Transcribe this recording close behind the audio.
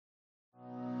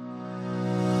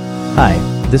Hi,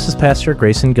 this is Pastor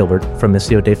Grayson Gilbert from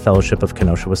Missio Dei Fellowship of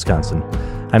Kenosha, Wisconsin.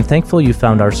 I'm thankful you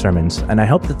found our sermons, and I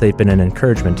hope that they've been an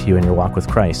encouragement to you in your walk with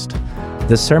Christ.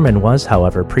 This sermon was,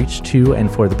 however, preached to and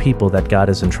for the people that God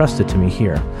has entrusted to me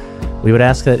here. We would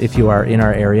ask that if you are in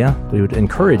our area, we would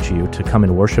encourage you to come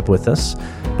and worship with us,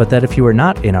 but that if you are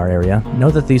not in our area,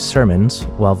 know that these sermons,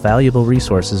 while valuable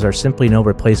resources, are simply no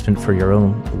replacement for your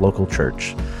own local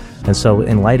church. And so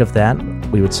in light of that,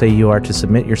 we would say you are to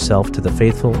submit yourself to the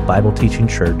faithful Bible-teaching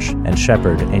church and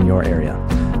shepherd in your area.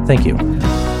 Thank you.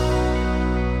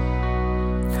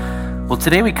 Well,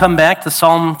 today we come back to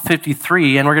Psalm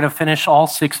 53, and we're going to finish all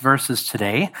 6 verses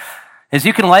today. As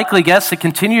you can likely guess, the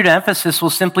continued emphasis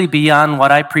will simply be on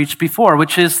what I preached before,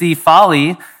 which is the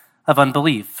folly of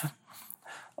unbelief.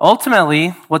 Ultimately,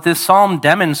 what this psalm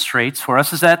demonstrates for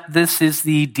us is that this is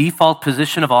the default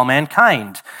position of all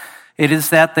mankind. It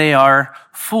is that they are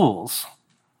fools.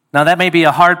 Now, that may be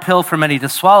a hard pill for many to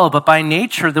swallow, but by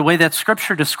nature, the way that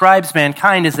Scripture describes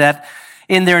mankind is that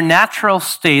in their natural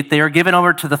state, they are given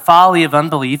over to the folly of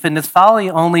unbelief, and this folly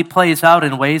only plays out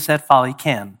in ways that folly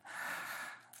can.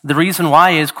 The reason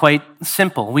why is quite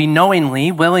simple. We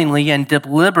knowingly, willingly, and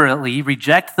deliberately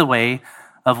reject the way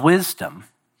of wisdom.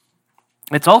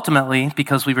 It's ultimately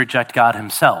because we reject God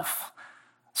himself.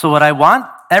 So what I want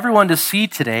everyone to see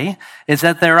today is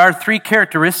that there are 3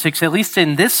 characteristics, at least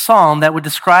in this psalm, that would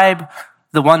describe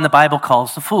the one the Bible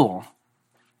calls the fool.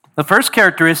 The first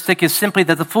characteristic is simply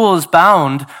that the fool is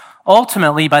bound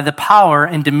ultimately by the power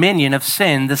and dominion of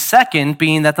sin. The second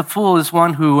being that the fool is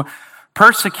one who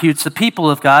persecutes the people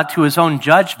of God to his own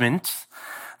judgment.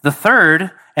 The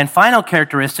third and final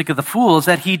characteristic of the fool is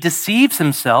that he deceives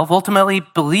himself, ultimately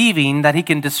believing that he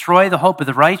can destroy the hope of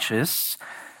the righteous,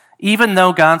 even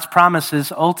though God's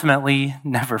promises ultimately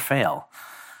never fail.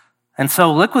 And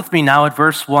so look with me now at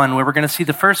verse 1, where we're going to see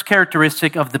the first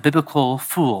characteristic of the biblical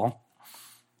fool.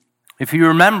 If you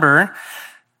remember,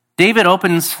 David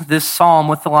opens this psalm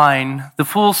with the line, "The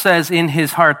fool says in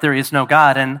his heart there is no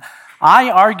God." And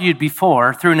I argued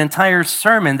before through an entire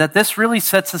sermon that this really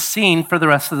sets a scene for the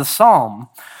rest of the psalm.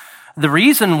 The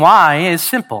reason why is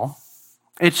simple.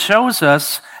 It shows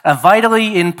us a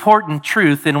vitally important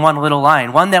truth in one little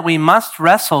line, one that we must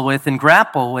wrestle with and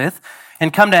grapple with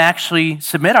and come to actually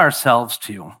submit ourselves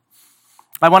to.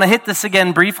 I want to hit this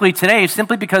again briefly today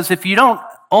simply because if you don't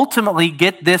ultimately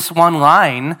get this one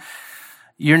line,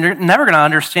 you're never going to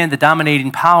understand the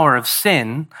dominating power of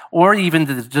sin or even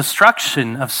the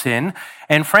destruction of sin,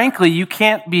 and frankly, you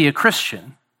can't be a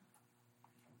Christian.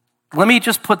 Let me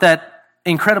just put that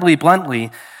incredibly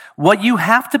bluntly. What you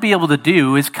have to be able to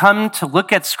do is come to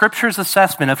look at Scripture's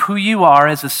assessment of who you are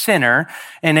as a sinner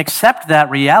and accept that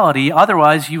reality.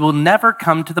 Otherwise, you will never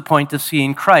come to the point of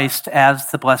seeing Christ as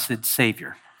the blessed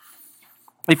Savior.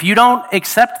 If you don't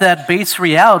accept that base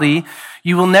reality,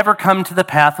 you will never come to the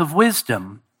path of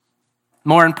wisdom.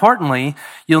 More importantly,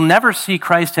 you'll never see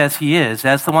Christ as he is,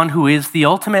 as the one who is the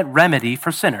ultimate remedy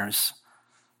for sinners.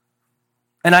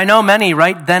 And I know many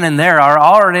right then and there are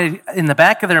already in the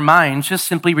back of their minds just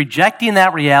simply rejecting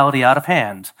that reality out of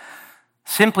hand,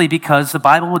 simply because the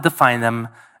Bible would define them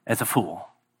as a fool.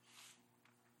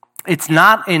 It's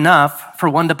not enough for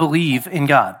one to believe in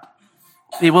God.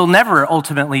 It will never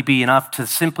ultimately be enough to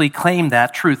simply claim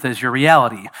that truth as your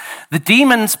reality. The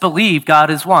demons believe God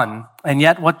is one, and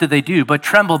yet what do? But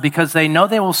tremble because they know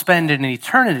they will spend an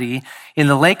eternity in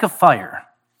the lake of fire.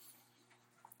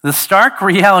 The stark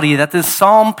reality that this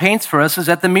psalm paints for us is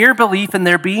that the mere belief in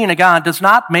there being a God does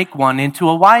not make one into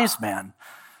a wise man.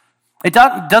 It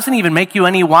doesn't even make you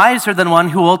any wiser than one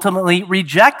who ultimately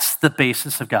rejects the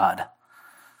basis of God.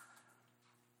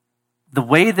 The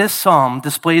way this psalm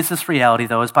displays this reality,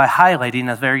 though, is by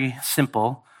highlighting a very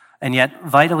simple and yet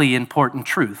vitally important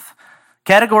truth.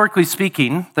 Categorically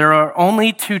speaking, there are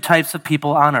only 2 types of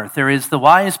people on earth. There is the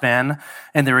wise man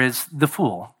and there is the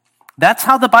fool. That's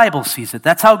how the Bible sees it.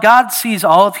 That's how God sees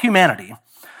all of humanity.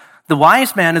 The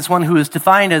wise man is one who is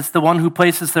defined as the one who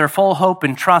places their full hope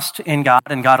and trust in God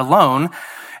and God alone.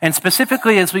 And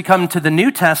specifically, as we come to the New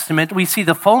Testament, we see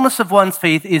the fullness of one's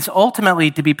faith is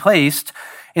ultimately to be placed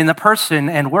in the person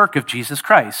and work of Jesus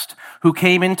Christ, who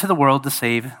came into the world to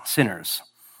save sinners.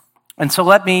 And so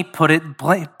let me put it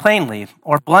plainly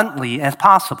or bluntly as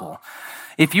possible.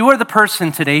 If you are the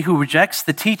person today who rejects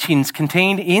the teachings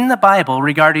contained in the Bible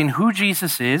regarding who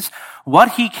Jesus is,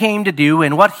 what he came to do,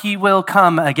 and what he will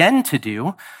come again to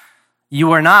do,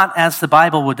 you are not, as the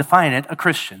Bible would define it, a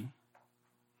Christian.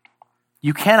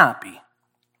 You cannot be.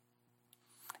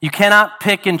 You cannot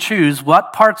pick and choose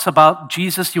what parts about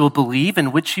Jesus you will believe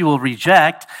and which you will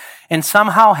reject and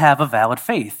somehow have a valid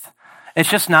faith. It's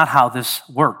just not how this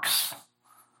works.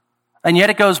 And yet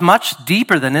it goes much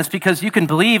deeper than this, because you can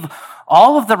believe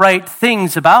all of the right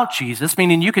things about Jesus,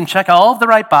 meaning you can check all of the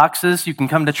right boxes, you can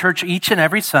come to church each and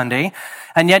every Sunday,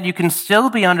 and yet you can still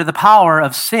be under the power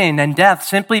of sin and death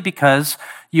simply because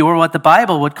you are what the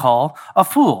Bible would call a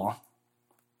fool.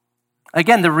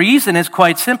 Again, the reason is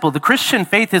quite simple. The Christian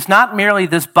faith is not merely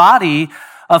this body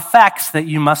of facts that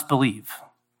you must believe.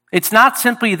 It's not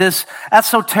simply this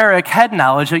esoteric head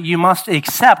knowledge that you must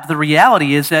accept. The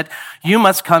reality is that you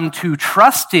must come to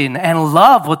trust in and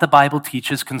love what the Bible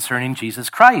teaches concerning Jesus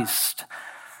Christ.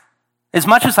 As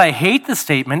much as I hate the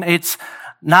statement, it's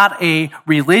not a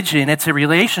religion, it's a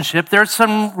relationship. There's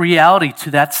some reality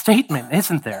to that statement,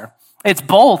 isn't there? It's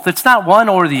both. It's not one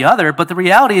or the other, but the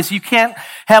reality is you can't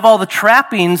have all the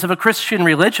trappings of a Christian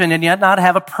religion and yet not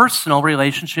have a personal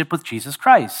relationship with Jesus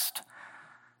Christ.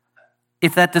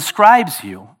 If that describes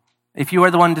you, if you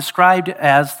are the one described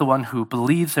as the one who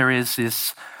believes there is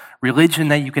this religion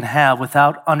that you can have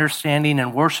without understanding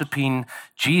and worshiping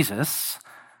Jesus,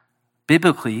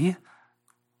 biblically,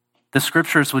 the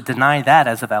scriptures would deny that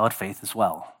as a valid faith as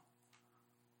well.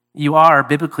 You are,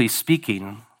 biblically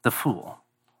speaking, the fool.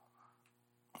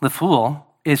 The fool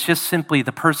is just simply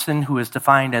the person who is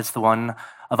defined as the one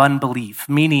of unbelief,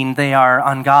 meaning they are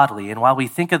ungodly. And while we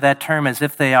think of that term as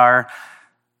if they are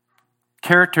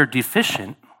character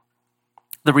deficient,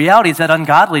 the reality is that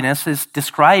ungodliness is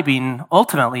describing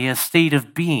ultimately a state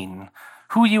of being,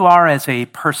 who you are as a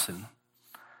person.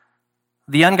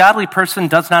 The ungodly person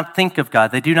does not think of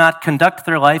God. They do not conduct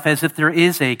their life as if there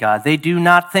is a God. They do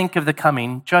not think of the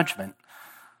coming judgment.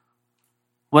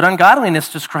 What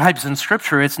ungodliness describes in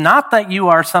Scripture, it's not that you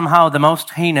are somehow the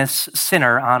most heinous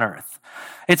sinner on earth.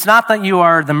 It's not that you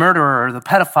are the murderer or the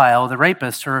pedophile or the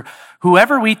rapist or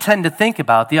whoever we tend to think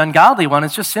about. The ungodly one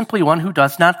is just simply one who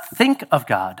does not think of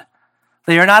God.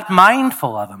 They are not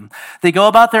mindful of him. They go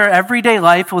about their everyday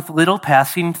life with little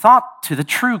passing thought to the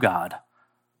true God.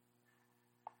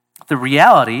 The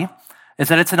reality is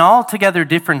that it's an altogether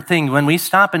different thing when we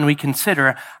stop and we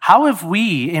consider, how have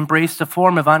we embraced a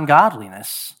form of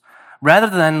ungodliness rather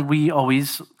than we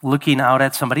always looking out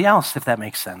at somebody else, if that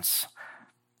makes sense.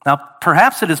 Now,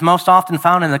 perhaps it is most often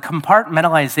found in the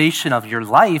compartmentalization of your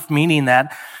life, meaning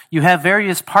that you have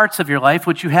various parts of your life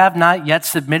which you have not yet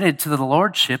submitted to the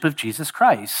lordship of Jesus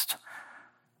Christ.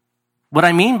 What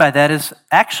I mean by that is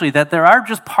actually that there are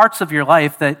just parts of your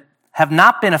life that have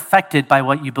not been affected by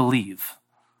what you believe.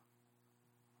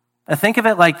 Now, think of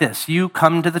it like this. You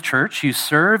come to the church, you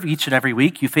serve each and every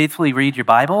week, you faithfully read your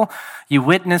Bible, you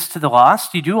witness to the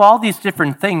lost, you do all these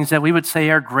different things that we would say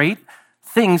are great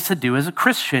things to do as a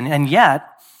Christian, and yet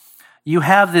you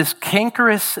have this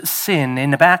cankerous sin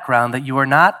in the background that you are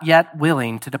not yet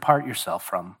willing to depart yourself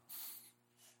from.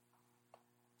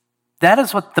 That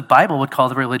is what the Bible would call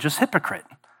the religious hypocrite.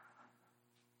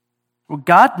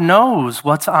 God knows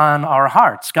what's on our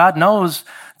hearts. God knows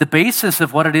the basis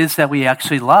of what it is that we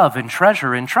actually love and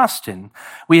treasure and trust in.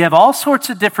 We have all sorts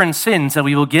of different sins that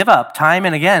we will give up time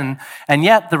and again, and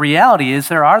yet the reality is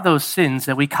there are those sins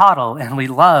that we coddle and we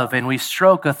love and we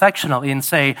stroke affectionately and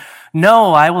say,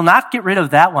 no, I will not get rid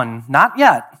of that one, not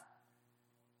yet.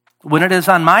 When it is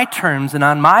on my terms and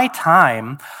on my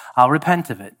time, I'll repent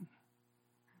of it.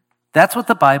 That's what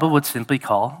the Bible would simply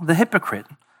call the hypocrite,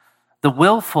 the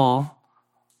willful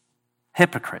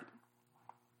hypocrite.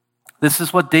 This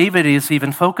is what David is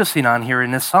even focusing on here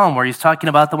in this psalm, where he's talking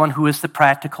about the one who is the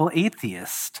practical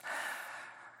atheist.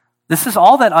 This is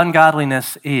all that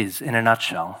ungodliness is in a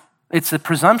nutshell. It's a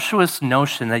presumptuous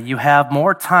notion that you have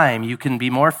more time, you can be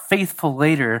more faithful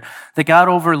later, that God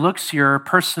overlooks your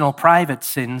personal private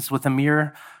sins with a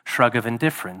mere shrug of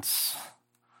indifference.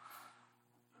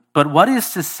 But what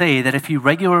is to say that if you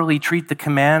regularly treat the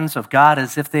commands of God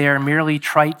as if they are merely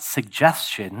trite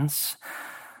suggestions,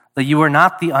 that you are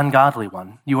not the ungodly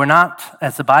one? You are not,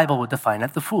 as the Bible would define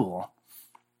it, the fool.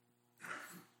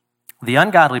 The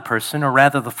ungodly person, or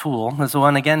rather the fool, is the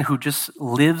one, again, who just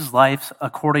lives life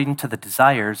according to the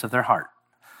desires of their heart.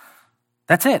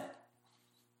 That's it.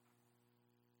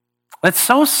 It's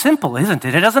so simple, isn't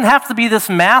it? It doesn't have to be this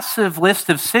massive list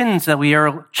of sins that we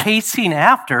are chasing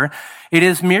after. It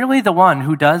is merely the one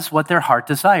who does what their heart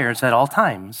desires at all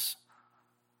times.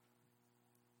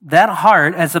 That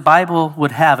heart, as the Bible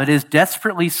would have it, is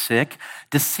desperately sick,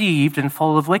 deceived, and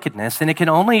full of wickedness, and it can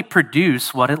only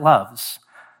produce what it loves.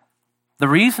 The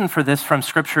reason for this from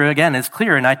Scripture, again, is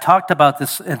clear, and I talked about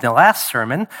this in the last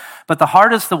sermon, but the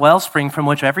heart is the wellspring from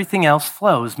which everything else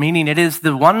flows, meaning it is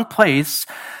the one place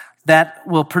that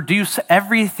will produce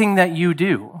everything that you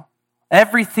do.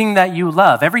 Everything that you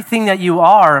love, everything that you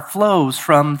are flows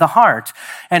from the heart.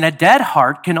 And a dead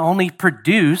heart can only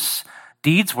produce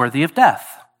deeds worthy of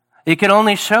death. It can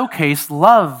only showcase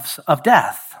loves of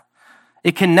death.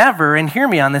 It can never, and hear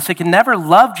me on this, it can never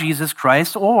love Jesus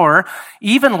Christ or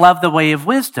even love the way of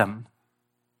wisdom.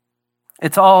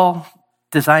 It's all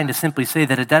designed to simply say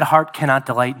that a dead heart cannot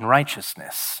delight in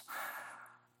righteousness.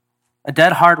 A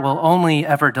dead heart will only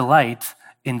ever delight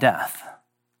in death.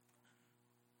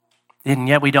 And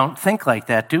yet we don't think like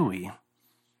that, do we?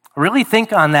 Really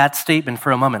think on that statement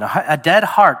for a moment. A dead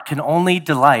heart can only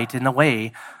delight in the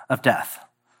way of death.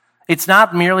 It's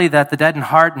not merely that the deadened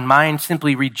heart and mind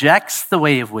simply rejects the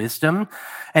way of wisdom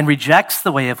and rejects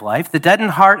the way of life. The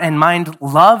deadened heart and mind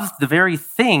love the very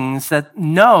things that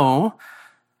know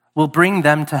will bring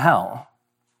them to hell.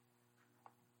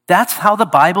 That's how the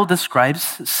Bible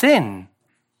describes sin.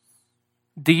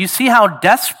 Do you see how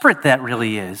desperate that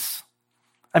really is?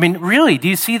 I mean, really, do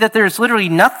you see that there's literally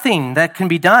nothing that can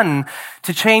be done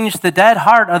to change the dead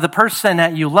heart of the person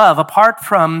that you love apart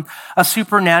from a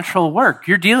supernatural work?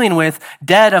 You're dealing with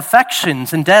dead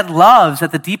affections and dead loves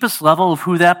at the deepest level of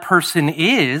who that person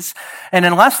is. And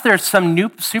unless there's some new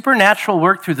supernatural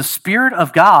work through the Spirit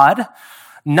of God,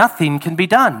 nothing can be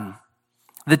done.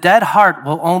 The dead heart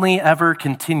will only ever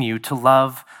continue to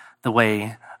love the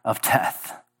way of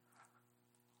death.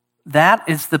 That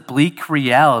is the bleak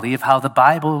reality of how the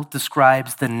Bible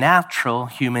describes the natural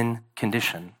human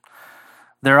condition.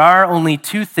 There are only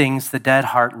two things the dead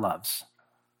heart loves: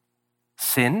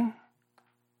 sin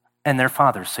and their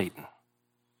father, Satan.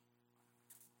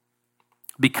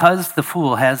 Because the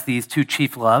fool has these two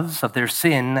chief loves of their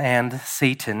sin and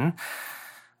Satan,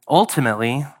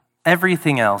 ultimately,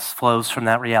 everything else flows from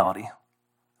that reality.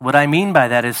 What I mean by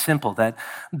that is simple, that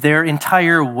their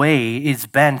entire way is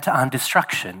bent on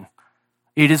destruction.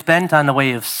 It is bent on the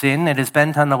way of sin. It is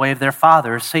bent on the way of their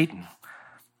father, Satan.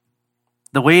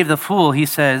 The way of the fool, he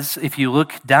says, if you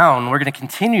look down, we're going to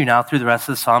continue now through the rest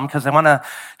of the psalm because I want to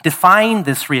define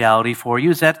this reality for you,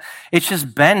 is that it's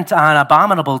just bent on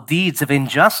abominable deeds of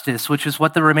injustice, which is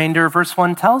what the remainder of verse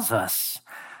 1 tells us.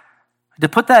 To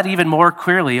put that even more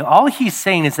clearly, all he's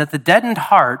saying is that the deadened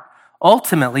heart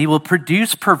ultimately will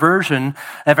produce perversion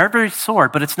of every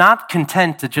sort, but it's not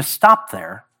content to just stop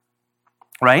there.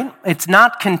 Right? It's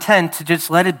not content to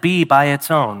just let it be by its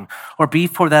own or be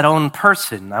for that own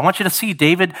person. I want you to see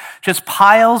David just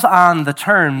piles on the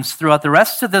terms throughout the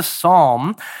rest of this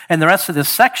psalm and the rest of this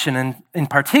section in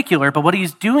particular, but what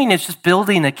he's doing is just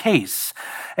building a case.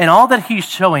 And all that he's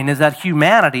showing is that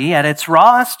humanity at its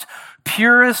rawest,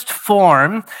 purest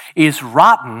form is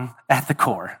rotten at the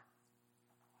core.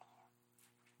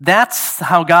 That's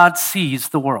how God sees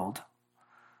the world.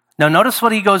 Now notice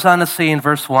what he goes on to say in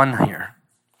verse 1 here.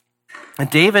 And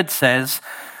David says,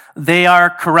 they are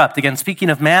corrupt. Again, speaking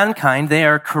of mankind, they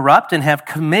are corrupt and have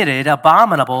committed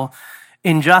abominable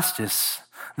injustice.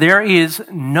 There is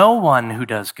no one who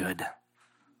does good.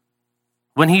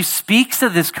 When he speaks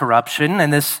of this corruption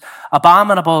and this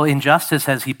abominable injustice,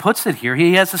 as he puts it here,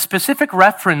 he has a specific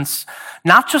reference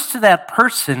not just to that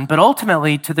person, but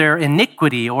ultimately to their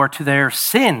iniquity or to their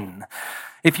sin.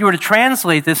 If you were to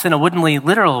translate this in a woodenly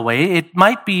literal way, it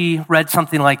might be read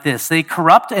something like this: they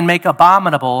corrupt and make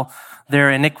abominable their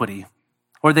iniquity,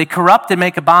 or they corrupt and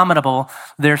make abominable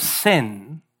their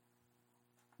sin.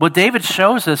 What David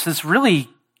shows us is really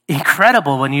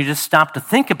incredible when you just stop to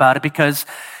think about it, because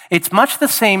it's much the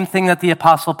same thing that the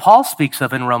Apostle Paul speaks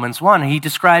of in Romans 1. He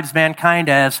describes mankind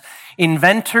as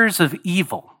inventors of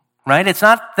evil. Right? It's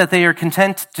not that they are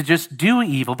content to just do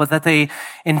evil, but that they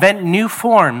invent new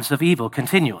forms of evil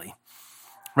continually.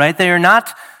 Right? They are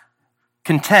not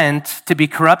content to be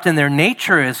corrupt in their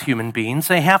nature as human beings.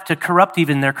 They have to corrupt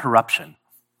even their corruption.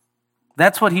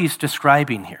 That's what he's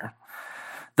describing here.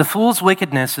 The fool's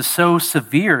wickedness is so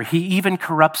severe, he even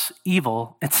corrupts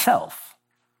evil itself.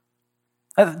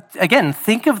 Again,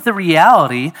 think of the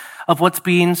reality of what's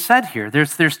being said here.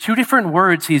 There's two different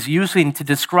words he's using to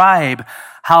describe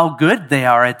how good they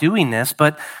are at doing this,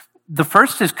 but the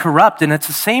first is corrupt, and it's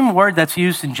the same word that's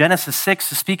used in Genesis 6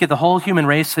 to speak of the whole human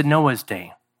race in Noah's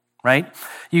day, right?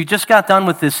 You just got done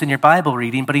with this in your Bible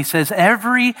reading, but he says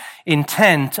every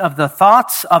intent of the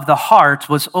thoughts of the heart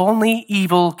was only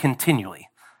evil continually.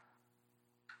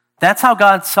 That's how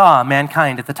God saw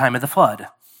mankind at the time of the flood.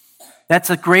 That's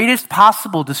the greatest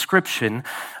possible description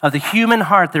of the human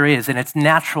heart there is in its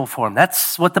natural form.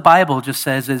 That's what the Bible just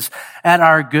says is at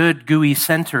our good, gooey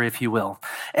center, if you will.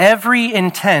 Every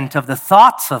intent of the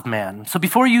thoughts of man. So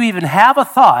before you even have a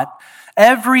thought,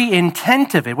 every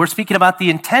intent of it, we're speaking about the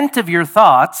intent of your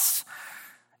thoughts,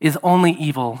 is only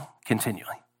evil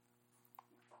continually.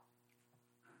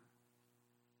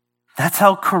 That's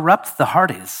how corrupt the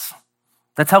heart is.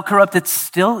 That's how corrupt it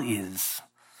still is.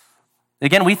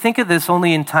 Again, we think of this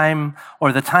only in time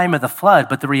or the time of the flood,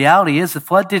 but the reality is the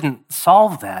flood didn't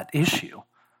solve that issue.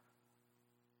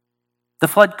 The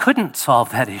flood couldn't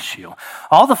solve that issue.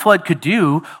 All the flood could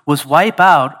do was wipe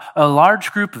out a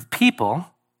large group of people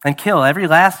and kill every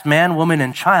last man, woman,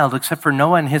 and child except for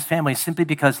Noah and his family simply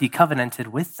because he covenanted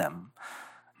with them.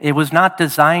 It was not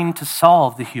designed to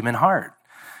solve the human heart.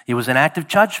 It was an act of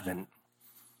judgment.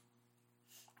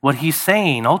 What he's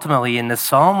saying ultimately in this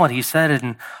psalm, what he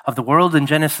said of the world in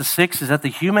Genesis 6 is that the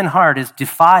human heart is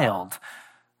defiled,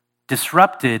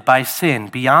 disrupted by sin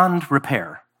beyond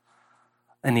repair.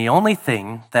 And the only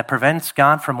thing that prevents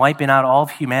God from wiping out all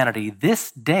of humanity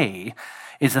this day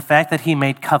is the fact that he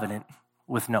made covenant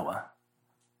with Noah.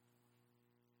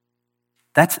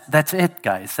 That's it,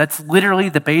 guys. That's literally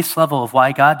the base level of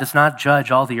why God does not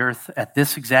judge all the earth at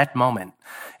this exact moment,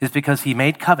 is because he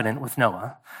made covenant with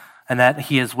Noah, and that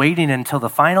he is waiting until the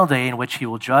final day in which he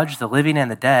will judge the living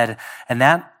and the dead, and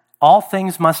that all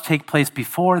things must take place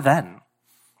before then.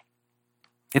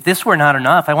 If this were not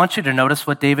enough, I want you to notice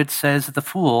what David says to the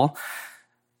fool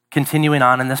continuing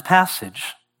on in this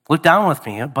passage. Look down with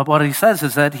me. But what he says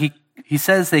is that he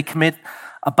says they commit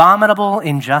abominable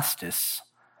injustice.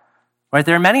 Right?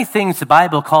 There are many things the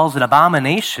Bible calls an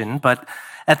abomination, but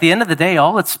at the end of the day,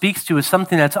 all it speaks to is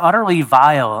something that's utterly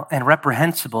vile and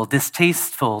reprehensible,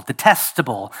 distasteful,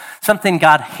 detestable, something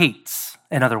God hates,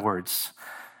 in other words.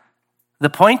 The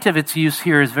point of its use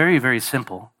here is very, very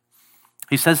simple.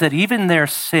 He says that even their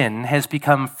sin has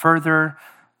become further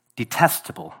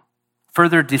detestable,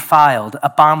 further defiled,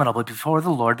 abominable before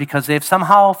the Lord because they've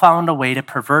somehow found a way to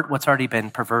pervert what's already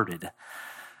been perverted.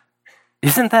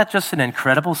 Isn't that just an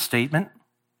incredible statement?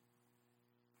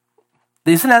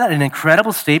 Isn't that an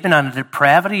incredible statement on the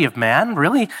depravity of man?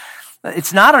 Really?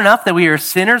 It's not enough that we are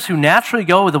sinners who naturally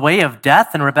go the way of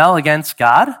death and rebel against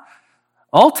God.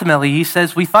 Ultimately, he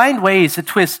says, we find ways to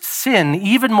twist sin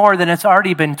even more than it's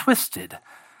already been twisted.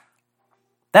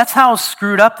 That's how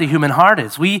screwed up the human heart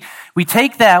is. We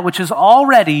take that which is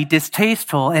already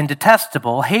distasteful and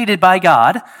detestable, hated by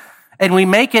God, and we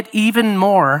make it even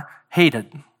more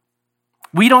hated.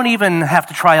 We don't even have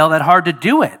to try all that hard to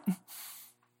do it.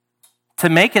 To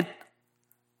make it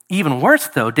even worse,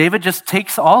 though, David just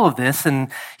takes all of this and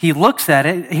he looks at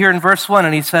it here in verse 1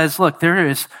 and he says, look, there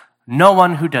is no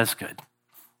one who does good.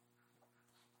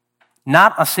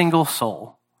 Not a single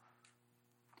soul.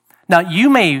 Now, you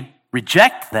may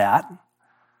reject that,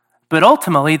 but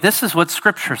ultimately, this is what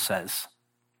Scripture says.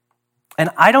 And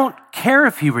I don't care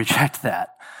if you reject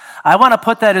that. I want to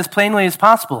put that as plainly as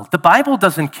possible. The Bible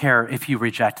doesn't care if you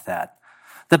reject that.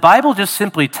 The Bible just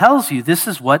simply tells you this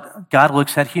is what God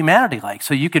looks at humanity like.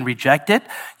 So you can reject it,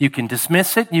 you can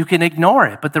dismiss it, you can ignore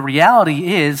it. But the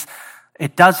reality is,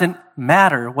 it doesn't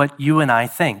matter what you and I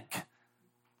think.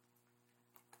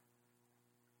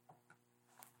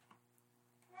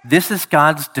 This is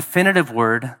God's definitive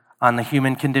word on the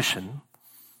human condition.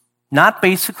 Not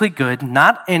basically good,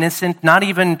 not innocent, not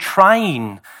even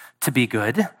trying to be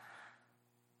good,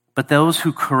 but those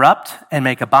who corrupt and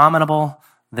make abominable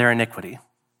their iniquity.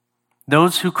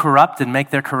 Those who corrupt and make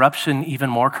their corruption even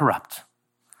more corrupt.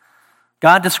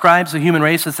 God describes the human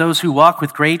race as those who walk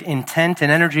with great intent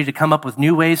and energy to come up with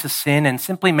new ways to sin and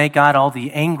simply make God all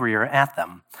the angrier at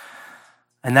them.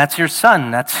 And that's your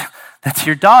son, that's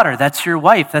your daughter, that's your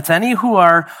wife, that's any who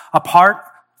are apart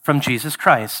from Jesus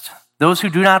Christ. Those who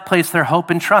do not place their hope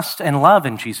and trust and love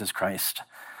in Jesus Christ.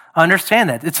 Understand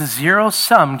that. It's a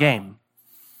zero-sum game.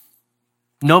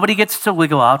 Nobody gets to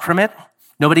wiggle out from it.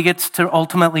 Nobody gets to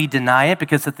ultimately deny it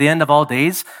because at the end of all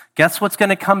days, guess what's going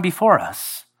to come before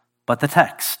us? But the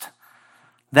text.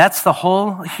 That's the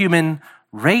whole human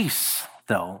race,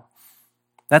 though.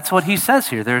 That's what he says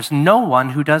here. There's no one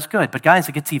who does good. But guys,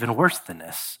 it gets even worse than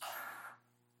this.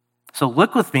 So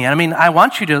look with me. I mean, I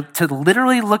want you to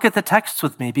literally look at the text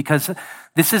with me because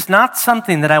this is not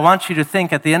something that I want you to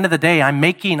think at the end of the day I'm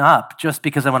making up just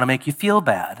because I want to make you feel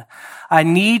bad. I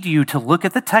need you to look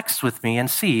at the text with me and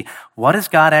see, what does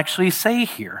God actually say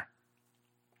here?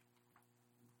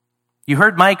 You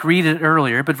heard Mike read it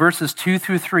earlier, but verses 2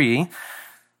 through 3,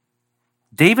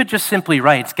 David just simply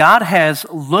writes, God has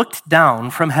looked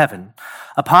down from heaven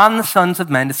upon the sons of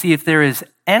men to see if there is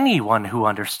anyone who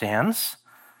understands,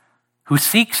 who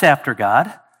seeks after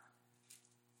God.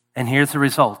 And here's the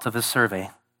result of his survey.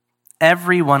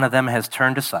 Every one of them has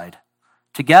turned aside.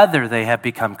 Together they have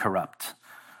become corrupt.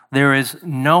 There is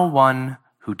no one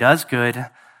who does good,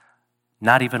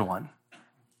 not even one.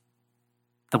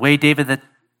 The way David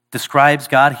describes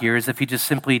God here as if he just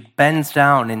simply bends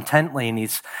down intently and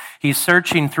he's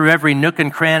searching through every nook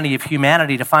and cranny of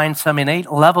humanity to find some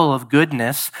innate level of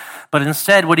goodness. But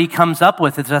instead, what he comes up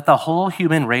with is that the whole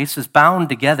human race is bound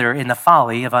together in the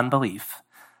folly of unbelief.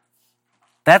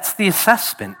 That's the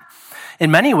assessment.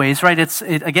 In many ways, right,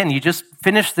 again, you just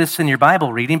finished this in your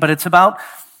Bible reading, but it's about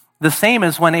the same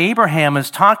as when Abraham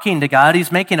is talking to God.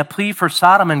 He's making a plea for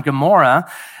Sodom and Gomorrah.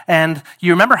 And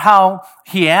you remember how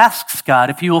he asks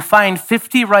God, if you will find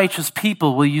 50 righteous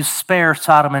people, will you spare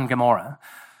Sodom and Gomorrah?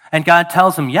 And God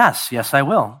tells him, yes, I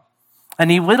will. And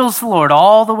he whittles the Lord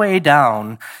all the way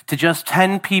down to just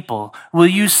 10 people. Will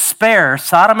you spare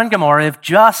Sodom and Gomorrah if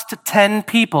just 10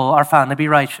 people are found to be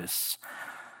righteous?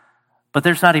 But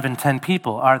there's not even 10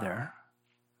 people, are there?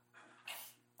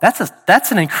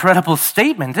 That's an incredible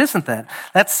statement, isn't that?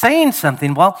 That's saying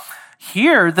something. Well,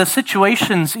 here, the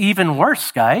situation's even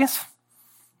worse, guys.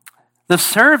 The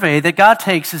survey that God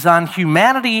takes is on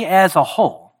humanity as a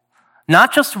whole.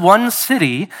 Not just one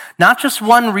city, not just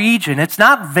one region. It's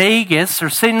not Vegas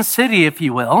or Sin City, if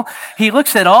you will. He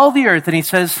looks at all the earth and he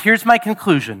says, here's my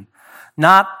conclusion.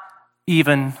 Not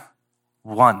even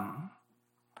one.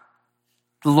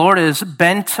 The Lord is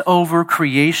bent over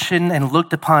creation and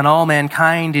looked upon all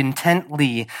mankind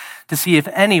intently to see if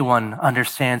anyone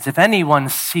understands, if anyone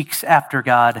seeks after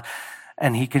God.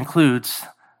 And he concludes,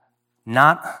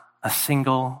 not a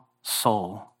single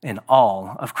soul in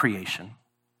all of creation.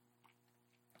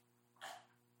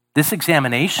 This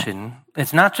examination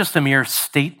is not just a mere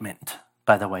statement,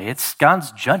 by the way. It's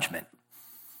God's judgment.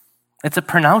 It's a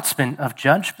pronouncement of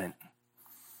judgment.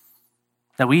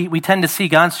 That we tend to see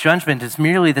God's judgment as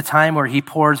merely the time where he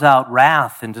pours out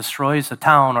wrath and destroys a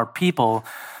town or people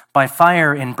by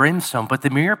fire and brimstone, but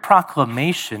the mere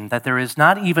proclamation that there is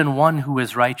not even one who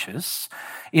is righteous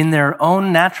in their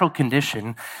own natural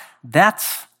condition,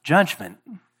 that's judgment.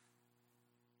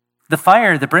 The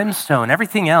fire, the brimstone,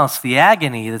 everything else, the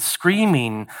agony, the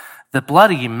screaming, the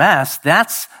bloody mess,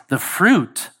 that's the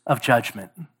fruit of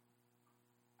judgment.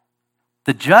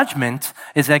 The judgment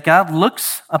is that God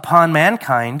looks upon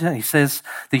mankind, and he says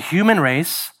the human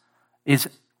race is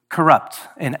corrupt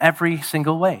in every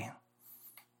single way.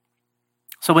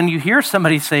 So when you hear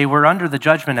somebody say we're under the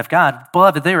judgment of God,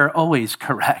 beloved, they are always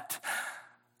correct.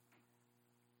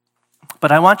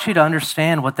 But I want you to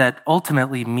understand what that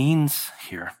ultimately means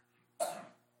here.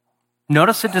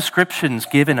 Notice the descriptions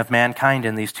given of mankind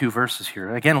in these two verses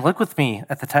here. Again, look with me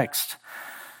at the text.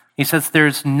 He says,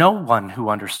 there's no one who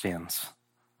understands.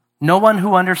 No one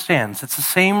who understands. It's the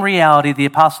same reality the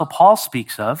Apostle Paul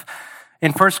speaks of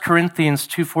in 1 Corinthians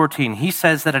 2:14. He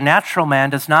says that a natural man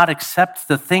does not accept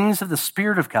the things of the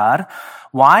Spirit of God.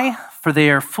 Why? For they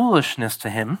are foolishness to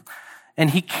him,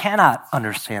 and he cannot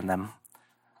understand them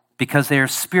because they are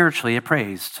spiritually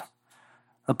appraised.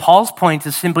 Paul's point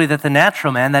is simply that the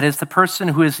natural man, that is the person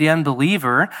who is the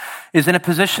unbeliever, is in a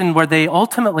position where they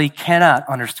ultimately cannot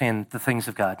understand the things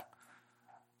of God.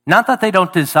 Not that they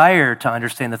don't desire to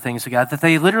understand the things of God, that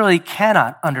they literally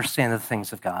cannot understand the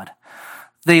things of God.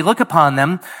 They look upon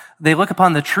them, they look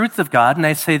upon the truth of God, and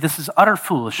they say, this is utter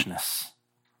foolishness.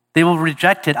 They will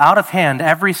reject it out of hand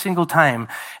every single time,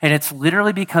 and it's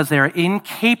literally because they are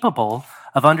incapable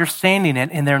of understanding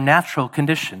it in their natural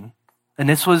condition. And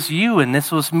this was you and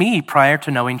this was me prior to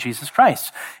knowing Jesus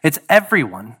Christ. It's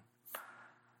everyone.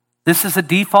 This is a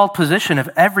default position of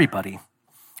everybody.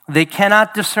 They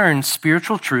cannot discern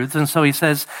spiritual truths, and so he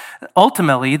says,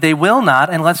 ultimately, they will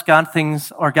not unless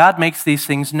God makes these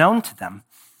things known to them.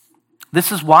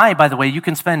 This is why, by the way, you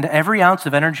can spend every ounce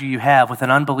of energy you have with an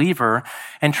unbeliever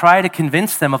and try to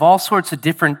convince them of all sorts of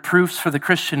different proofs for the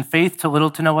Christian faith to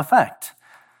little to no effect.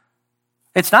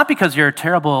 It's not because you're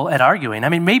terrible at arguing. I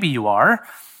mean, maybe you are,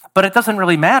 but it doesn't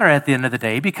really matter at the end of the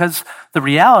day because the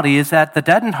reality is that the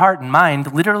deadened heart and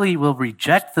mind literally will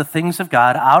reject the things of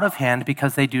God out of hand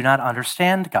because they do not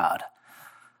understand God.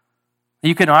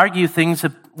 You can argue things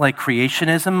like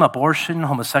creationism, abortion,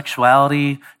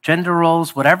 homosexuality, gender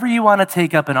roles, whatever you want to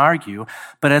take up and argue,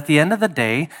 but at the end of the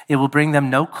day, it will bring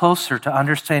them no closer to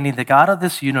understanding the God of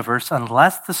this universe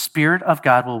unless the Spirit of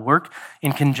God will work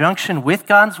in conjunction with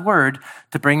God's word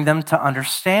to bring them to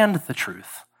understand the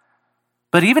truth.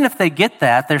 But even if they get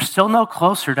that, they're still no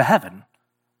closer to heaven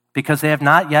because they have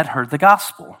not yet heard the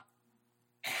gospel.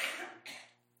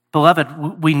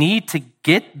 Beloved, we need to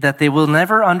get that they will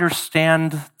never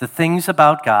understand the things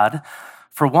about God,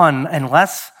 for one,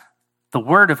 unless the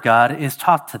word of God is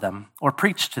taught to them or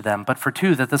preached to them, but for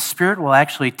two, that the Spirit will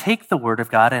actually take the word of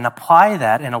God and apply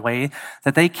that in a way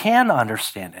that they can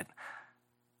understand it.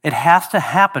 It has to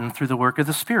happen through the work of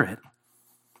the Spirit.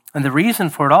 And the reason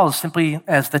for it all is simply,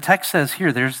 as the text says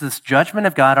here, there's this judgment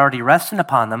of God already resting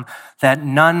upon them that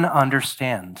none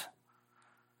understand.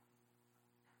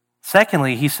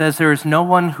 Secondly, he says there is no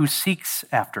one who seeks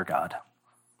after God.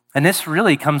 And this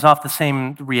really comes off the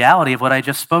same reality of what I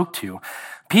just spoke to.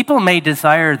 People may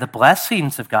desire the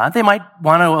blessings of God. They might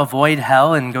want to avoid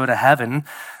hell and go to heaven,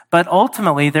 but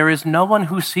ultimately there is no one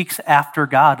who seeks after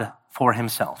God for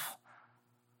himself.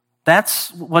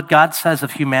 That's what God says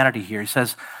of humanity here. He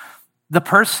says, the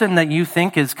person that you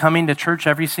think is coming to church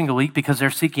every single week because they're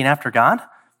seeking after God?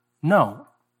 No.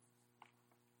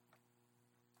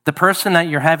 The person that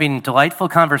you're having delightful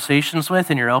conversations with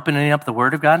and you're opening up the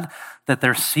Word of God, that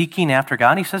they're seeking after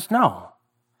God, he says no.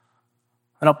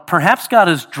 Now, perhaps God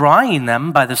is drawing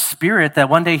them by the Spirit that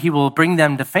one day he will bring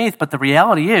them to faith, but the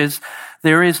reality is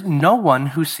there is no one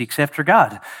who seeks after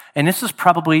God. And this is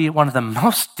probably one of the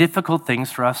most difficult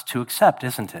things for us to accept,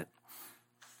 isn't it?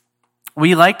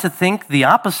 We like to think the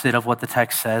opposite of what the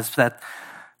text says, that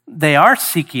they are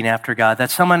seeking after God, that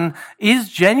someone is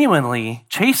genuinely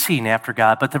chasing after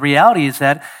God. But the reality is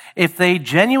that if they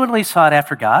genuinely sought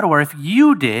after God, or if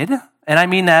you did, and I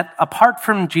mean that apart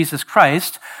from Jesus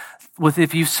Christ,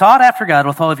 if you sought after God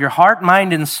with all of your heart,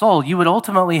 mind, and soul, you would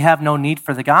ultimately have no need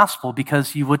for the gospel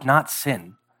because you would not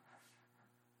sin.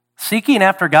 Seeking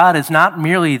after God is not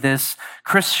merely this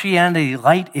Christianity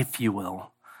light, if you will.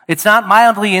 It's not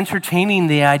mildly entertaining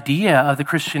the idea of the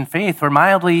Christian faith or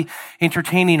mildly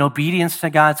entertaining obedience to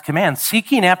God's commands.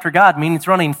 Seeking after God means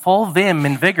running full vim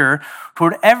and vigor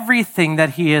toward everything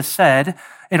that he has said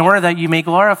in order that you may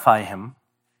glorify him.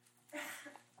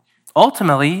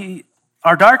 Ultimately,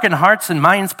 our darkened hearts and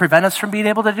minds prevent us from being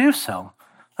able to do so.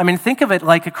 I mean, think of it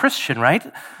like a Christian,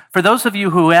 right? For those of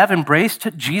you who have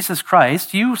embraced Jesus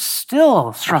Christ, you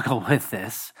still struggle with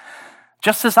this,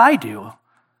 just as I do.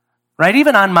 Right?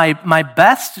 Even on my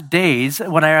best days,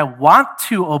 when I want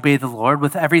to obey the Lord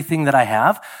with everything that I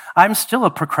have, I'm still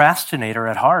a procrastinator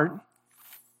at heart.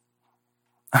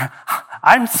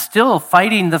 I'm still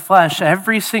fighting the flesh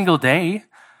every single day.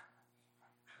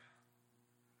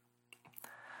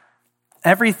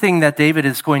 Everything that David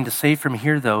is going to say from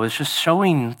here, though, is just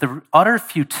showing the utter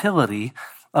futility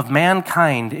of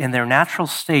mankind in their natural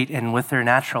state and with their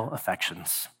natural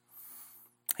affections.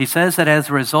 He says that as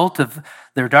a result of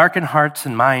their darkened hearts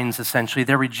and minds, essentially,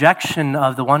 their rejection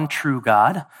of the one true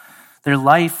God, their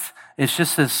life is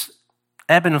just this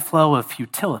ebb and flow of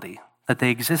futility that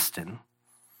they exist in.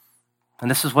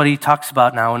 And this is what he talks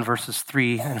about now in verses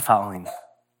 3 and following.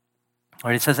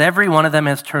 Where he says, every one of them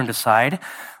has turned aside.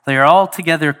 They are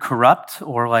altogether corrupt,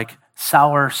 or like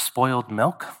sour, spoiled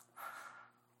milk.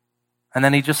 And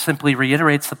then he just simply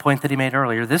reiterates the point that he made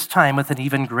earlier, this time with an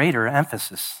even greater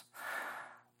emphasis.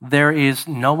 There is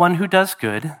no one who does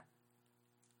good,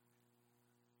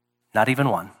 not even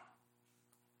one.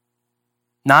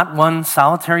 Not one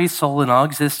solitary soul in all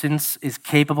existence is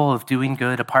capable of doing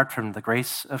good apart from the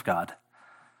grace of God.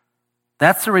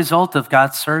 That's the result of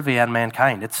God's survey on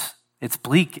mankind. It's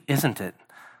bleak, isn't it?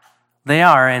 They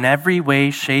are in every way,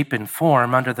 shape, and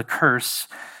form under the curse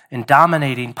and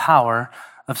dominating power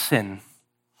of sin.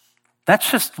 That's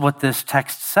just what this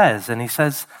text says. And he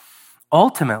says,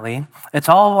 ultimately, it's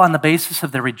all on the basis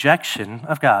of the rejection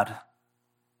of God.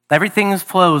 Everything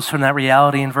flows from that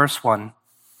reality in verse 1.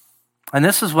 And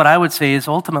this is what I would say is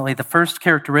ultimately the first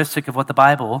characteristic of what the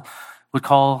Bible would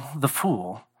call the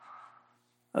fool.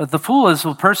 The fool is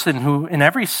a person who in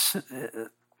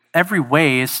every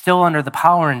way is still under the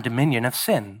power and dominion of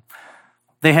sin.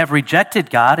 They have rejected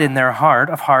God in their heart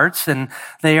of hearts, and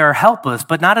they are helpless,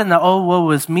 but not in the oh, woe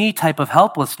is me type of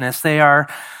helplessness. They are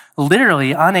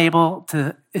literally unable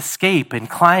to escape and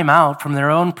climb out from their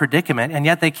own predicament, and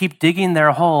yet they keep digging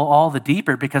their hole all the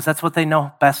deeper because that's what they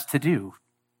know best to do.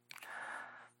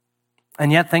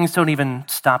 And yet things don't even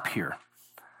stop here.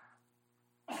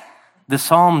 The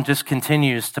psalm just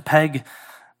continues to peg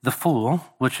the fool,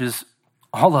 which is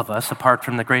all of us apart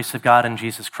from the grace of God in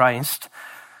Jesus Christ,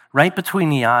 right between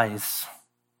the eyes.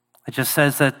 It just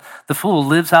says that the fool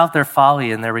lives out their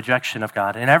folly and their rejection of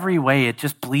God. In every way, it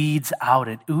just bleeds out,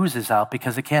 it oozes out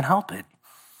because it can't help it.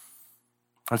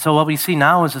 And so what we see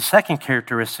now as a second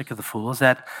characteristic of the fool is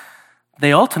that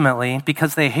they ultimately,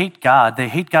 because they hate God, they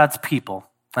hate God's people.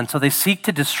 And so they seek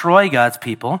to destroy God's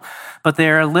people, but they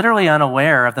are literally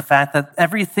unaware of the fact that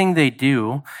everything they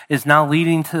do is now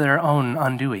leading to their own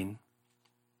undoing.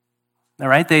 All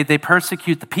right, they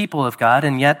persecute the people of God,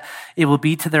 and yet it will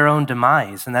be to their own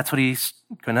demise. And that's what he's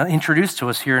going to introduce to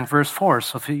us here in verse 4.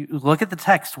 So if you look at the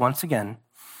text once again,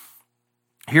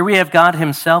 here we have God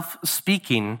himself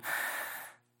speaking.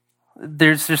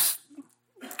 There's just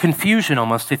confusion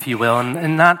almost, if you will,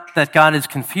 and not that God is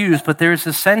confused, but there's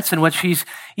a sense in which he's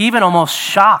even almost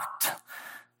shocked.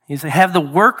 He's like, have the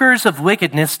workers of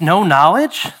wickedness no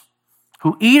knowledge,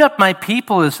 who eat up my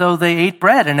people as though they ate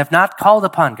bread and have not called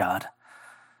upon God?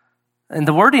 And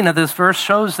the wording of this verse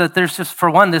shows that there's just, for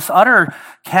one, this utter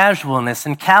casualness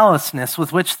and callousness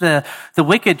with which the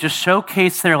wicked just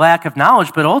showcase their lack of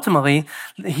knowledge. But ultimately,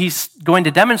 he's going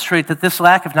to demonstrate that this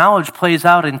lack of knowledge plays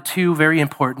out in two very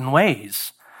important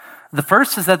ways. The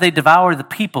first is that they devour the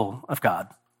people of God,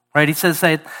 right? He says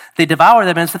that they devour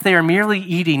them as if they are merely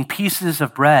eating pieces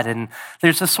of bread. And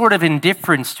there's a sort of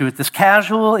indifference to it, this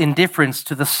casual indifference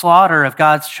to the slaughter of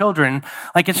God's children,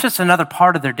 like it's just another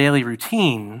part of their daily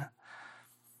routine.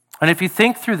 And if you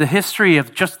think through the history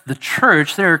of just the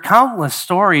church, there are countless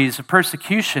stories of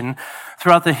persecution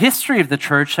throughout the history of the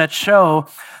church that show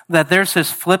that there's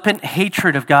this flippant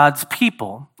hatred of God's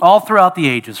people all throughout the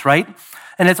ages, right?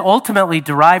 And it's ultimately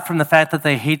derived from the fact that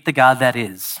they hate the God that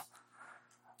is.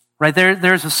 Right?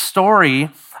 There's a story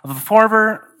of a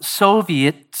former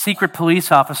Soviet secret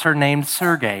police officer named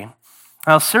Sergei.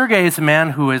 Now, Sergei is a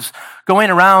man who is going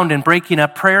around and breaking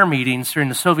up prayer meetings during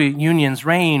the Soviet Union's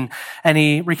reign, and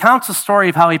he recounts the story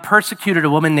of how he persecuted a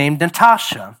woman named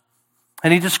Natasha.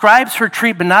 And he describes her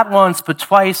treatment not once, but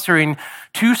twice during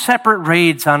two separate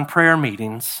raids on prayer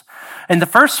meetings. And the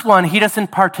first one, he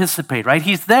doesn't participate, right?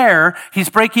 He's there, he's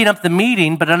breaking up the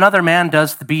meeting, but another man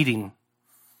does the beating.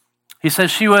 He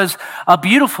says, she was a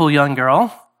beautiful young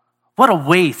girl. What a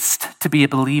waste to be a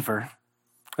believer.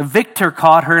 Victor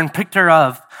caught her and picked her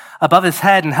up above his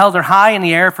head and held her high in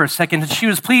the air for a second. And she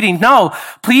was pleading, no,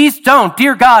 please don't.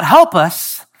 Dear God, help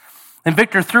us. And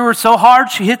Victor threw her so hard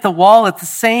she hit the wall at the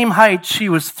same height she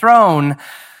was thrown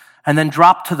and then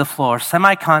dropped to the floor,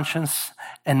 semi-conscious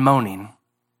and moaning.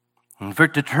 And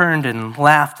Victor turned and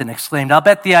laughed and exclaimed, I'll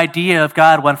bet the idea of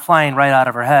God went flying right out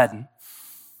of her head.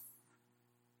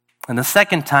 And the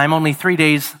second time, only 3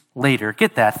 days later,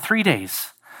 get that, 3 days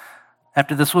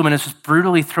after this woman is just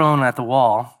brutally thrown at the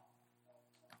wall,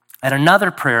 at another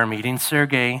prayer meeting,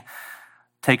 Sergei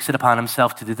takes it upon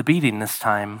himself to do the beating this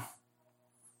time.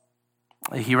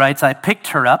 He writes, I picked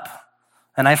her up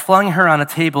and I flung her on a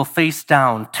table face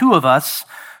down. Two of us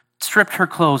stripped her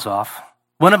clothes off.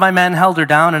 One of my men held her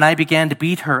down and I began to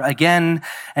beat her again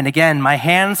and again. My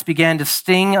hands began to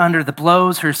sting under the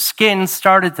blows. Her skin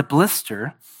started to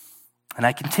blister and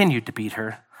I continued to beat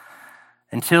her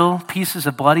until pieces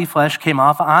of bloody flesh came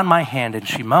off on my hand and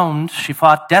she moaned. She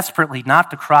fought desperately not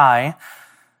to cry.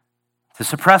 To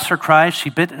suppress her cries, she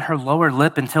bit her lower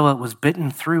lip until it was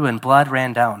bitten through and blood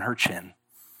ran down her chin.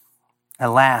 At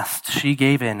last, she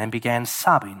gave in and began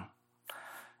sobbing.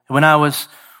 When I was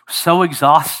so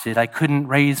exhausted, I couldn't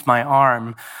raise my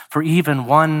arm for even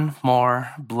one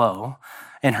more blow,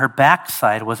 and her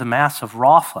backside was a mass of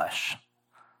raw flesh.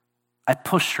 I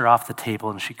pushed her off the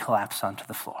table and she collapsed onto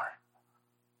the floor.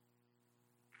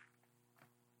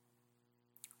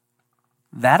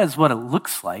 That is what it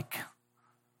looks like,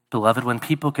 beloved, when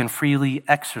people can freely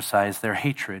exercise their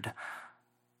hatred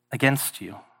against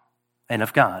you and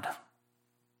of God.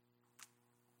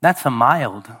 That's a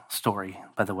mild story,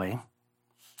 by the way,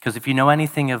 because if you know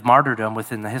anything of martyrdom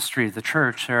within the history of the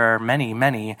church, there are many,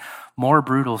 many more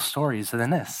brutal stories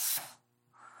than this.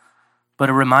 But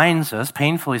it reminds us,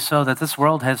 painfully so, that this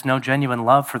world has no genuine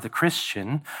love for the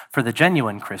Christian, for the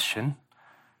genuine Christian.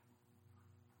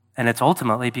 And it's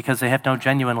ultimately because they have no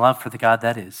genuine love for the God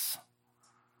that is.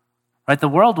 Right? The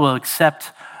world will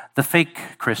accept the fake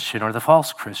Christian or the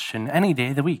false Christian any day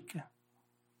of the week.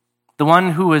 The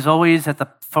one who is always at the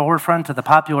forefront of the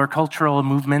popular cultural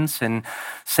movements and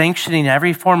sanctioning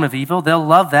every form of evil, they'll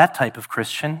love that type of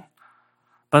Christian.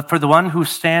 But for the one who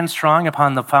stands strong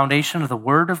upon the foundation of the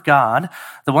Word of God,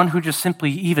 the one who just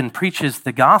simply even preaches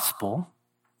the gospel,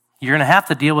 you're going to have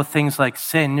to deal with things like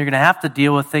sin. You're going to have to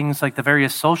deal with things like the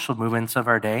various social movements of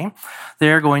our day.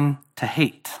 They're going to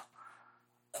hate.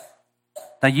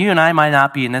 Now, you and I might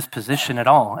not be in this position at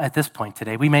all at this point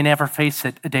today. We may never face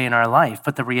it a day in our life,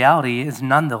 but the reality is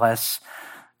nonetheless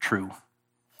true.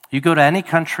 You go to any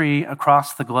country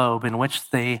across the globe in which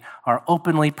they are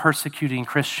openly persecuting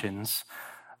Christians,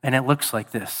 and it looks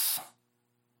like this.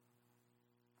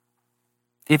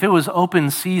 If it was open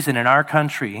season in our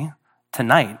country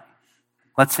tonight,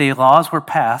 let's say laws were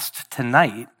passed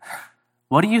tonight,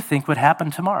 what do you think would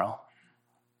happen tomorrow?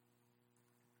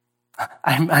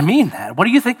 I mean that. What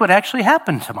do you think would actually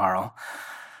happen tomorrow?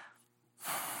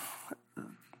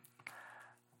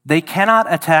 They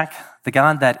cannot attack the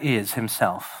God that is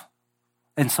himself.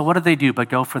 And so what do but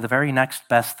go for the very next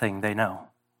best thing they know?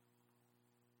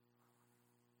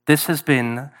 This has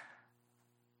been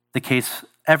the case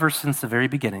ever since the very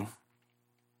beginning.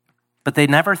 But they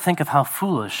never think of how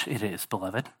foolish it is,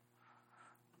 beloved.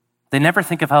 They never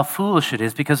think of how foolish it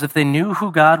is, because if they knew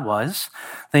who God was,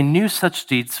 they knew such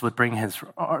deeds would bring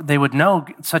they would know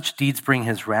such deeds bring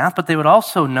his wrath, but they would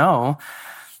also know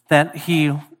that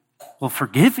he will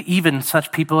forgive even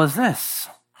such people as this.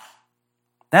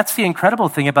 That's the incredible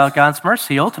thing about God's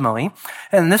mercy, ultimately.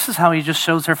 And this is how he just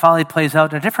shows their folly plays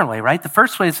out in a different way, right? The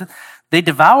first way is they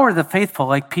devour the faithful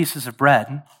like pieces of bread.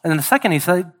 And then the second, he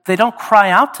said, they don't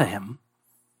cry out to him.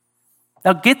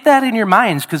 Now get that in your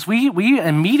minds, because we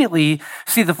immediately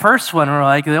see the first one, and we're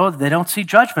like, oh, they don't see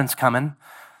judgments coming.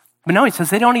 But no, he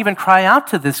says they don't even cry out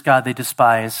to this God they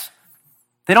despise.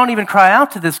 They don't even cry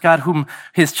out to this God whom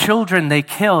his children they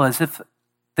kill as if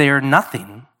they are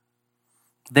nothing.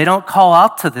 They don't call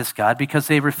out to this God because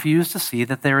they refuse to see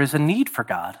that there is a need for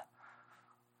God,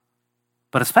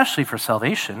 but especially for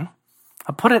salvation.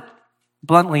 I'll put it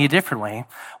bluntly a different way.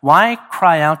 Why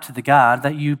cry out to the God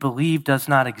that you believe does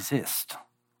not exist?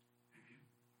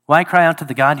 Why cry out to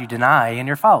the God you deny in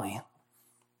your folly?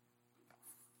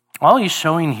 All he's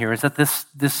showing here is that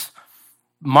this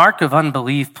mark of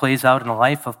unbelief plays out in a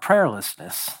life of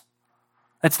prayerlessness.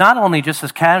 It's not only just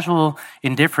this casual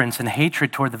indifference and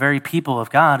hatred toward the very people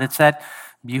of God, it's that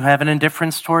you have an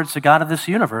indifference towards the God of this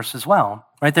universe as well,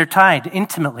 right? They're tied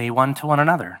intimately one to one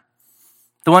another.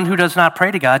 The one who does not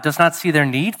pray to God does not see their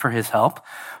need for his help,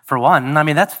 for one. I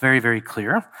mean, that's very, very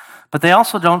clear. But they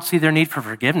also don't see their need for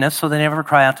forgiveness, so they never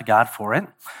cry out to God for it.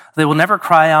 They will never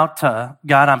cry out to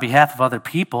God on behalf of other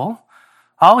people.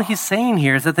 All he's saying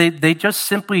here is that they just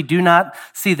simply do not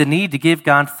see the need to give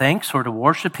God thanks or to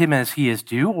worship him as he is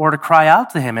due or to cry out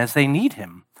to him as they need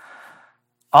him.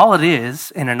 All it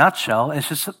is, in a nutshell, is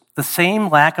just the same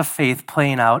lack of faith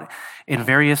playing out in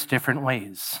various different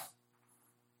ways.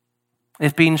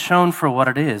 It's being shown for what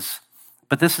it is.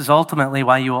 But this is ultimately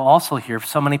why you will also hear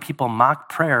so many people mock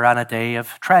prayer on a day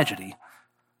of tragedy.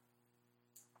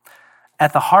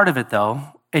 At the heart of it, though,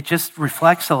 it just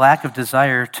reflects a lack of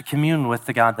desire to commune with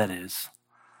the God that is.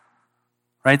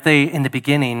 Right? They, in the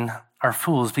beginning, are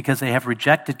fools because they have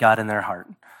rejected God in their heart.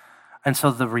 And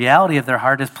so the reality of their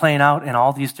heart is playing out in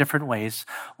all these different ways,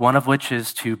 one of which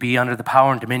is to be under the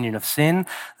power and dominion of sin.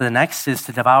 The next is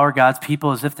to devour God's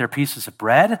people as if they're pieces of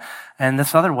bread. And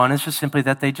this other one is just simply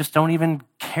that they just don't even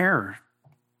care.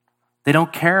 They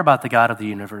don't care about the God of the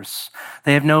universe.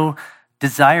 They have no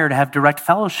desire to have direct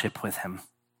fellowship with him.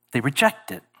 They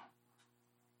reject it.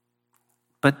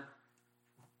 But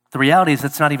the reality is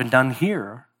it's not even done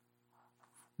here.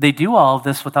 They do all of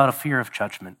this without a fear of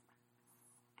judgment.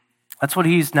 That's what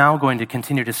he's now going to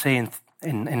continue to say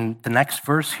in the next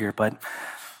verse here. But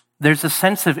there's a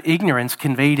sense of ignorance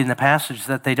conveyed in the passage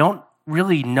that they don't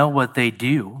really know what they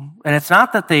do. And it's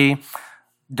not that they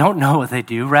don't know what they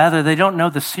do. Rather, they don't know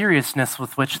the seriousness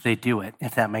with which they do it,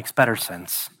 if that makes better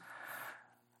sense.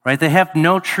 Right? They have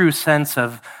no true sense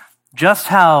of just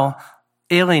how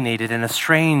alienated and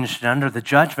estranged and under the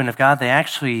judgment of God they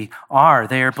actually are.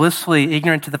 They are blissfully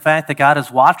ignorant to the fact that God is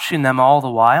watching them all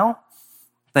the while,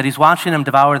 that he's watching them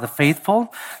devour the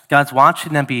faithful. God's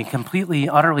watching them be completely,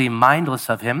 utterly mindless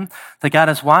of him. That God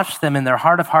has watched them in their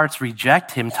heart of hearts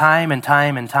reject him time and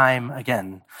time and time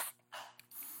again.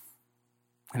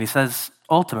 And he says,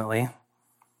 ultimately,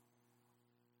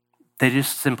 they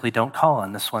just simply don't call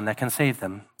on this one that can save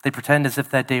them. They pretend as if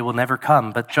that day will never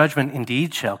come, but judgment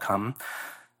indeed shall come.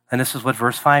 And this is what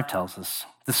verse 5 tells us.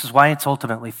 This is why it's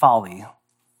ultimately folly.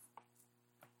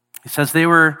 He says they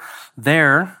were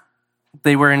there.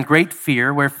 They were in great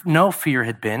fear where no fear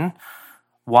had been.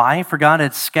 Why? For God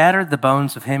had scattered the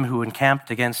bones of him who encamped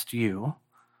against you.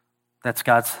 That's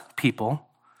God's people.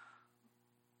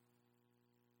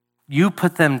 You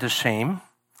put them to shame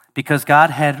because God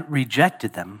had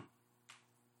rejected them.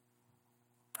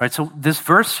 All right, so this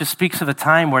verse just speaks of a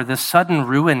time where this sudden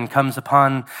ruin comes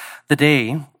upon the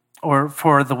day, or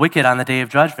for the wicked on the day of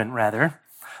judgment, rather.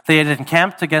 They had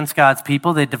encamped against God's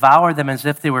people. They devoured them as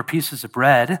if they were pieces of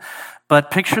bread.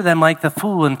 But picture them like the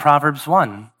fool in Proverbs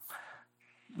 1.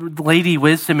 Lady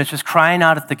Wisdom is just crying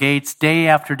out at the gates day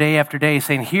after day after day,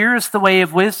 saying, here's the way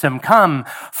of wisdom. Come,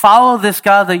 follow this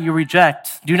God that you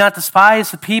reject. Do not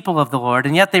despise the people of the Lord.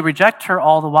 And yet they reject her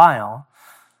all the while.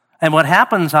 And what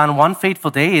happens on one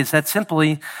fateful day is that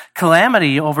simply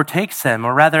calamity overtakes them,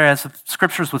 or rather, as the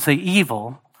scriptures would say,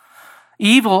 evil.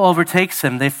 Evil overtakes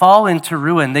them. They fall into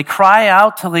ruin. They cry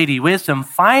out to Lady Wisdom,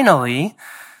 finally,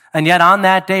 and yet on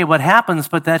that day, what happens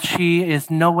but that she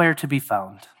is nowhere to be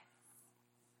found.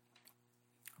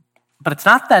 But it's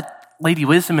not that Lady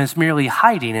Wisdom is merely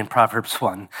hiding in Proverbs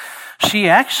 1. She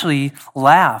actually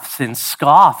laughs and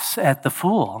scoffs at the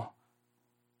fool.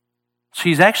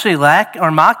 She's actually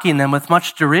mocking them with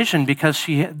much derision because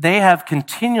they have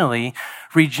continually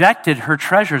rejected her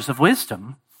treasures of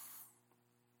wisdom.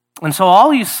 And so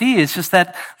all you see is just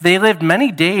that they lived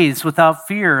many days without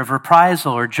fear of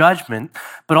reprisal or judgment,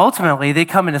 but ultimately they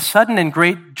come into sudden and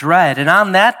great dread. And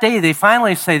on that day, they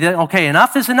finally say that, okay,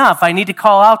 enough is enough. I need to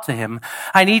call out to him.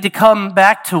 I need to come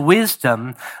back to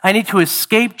wisdom. I need to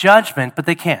escape judgment, but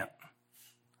they can't.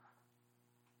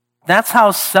 That's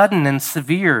how sudden and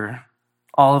severe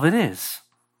all of it is.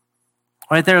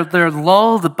 Right? They're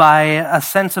lulled by a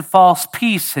sense of false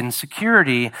peace and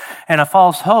security and a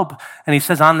false hope. And he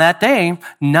says, on that day,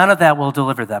 none of that will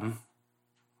deliver them.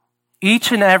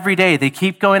 Each and every day, they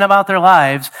keep going about their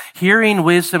lives, hearing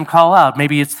wisdom call out.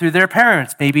 Maybe it's through their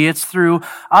parents. Maybe it's through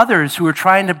others who are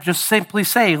trying to just simply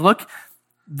say, look,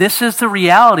 this is the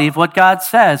reality of what God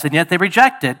says, and yet they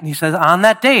reject it. And he says, on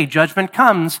that day, judgment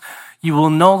comes. You will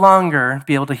no longer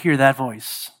be able to hear that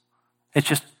voice. It's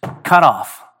just cut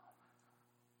off.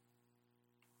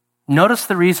 Notice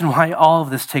the reason why all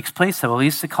of this takes place, though, at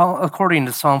least according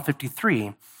to Psalm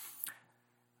 53.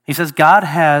 He says, God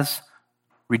has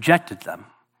rejected them.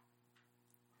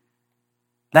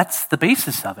 That's the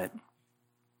basis of it.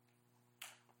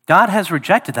 God has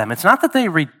rejected them. It's not that they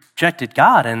rejected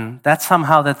God and that's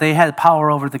somehow that they had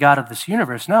power over the God of this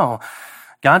universe. No.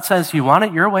 God says, you want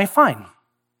it your way, fine.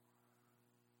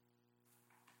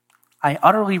 I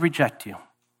utterly reject you.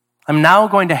 I'm now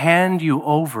going to hand you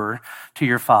over to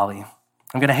your folly.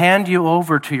 I'm going to hand you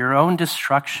over to your own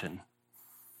destruction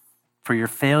for your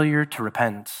failure to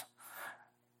repent,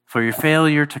 for your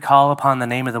failure to call upon the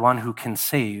name of the one who can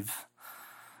save,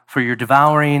 for your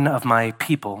devouring of my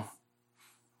people.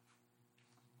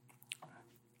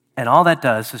 And all that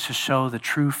does is just show the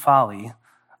true folly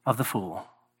of the fool.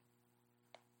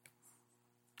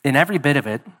 In every bit of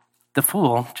it, the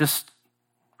fool just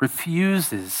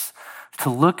refuses to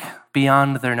look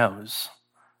beyond their nose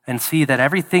and see that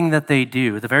everything that they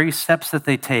do, the very steps that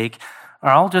they take,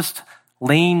 are all just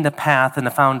laying the path and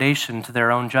the foundation to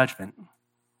their own judgment.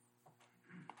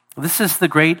 This is the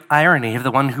great irony of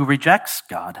the one who rejects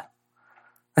God.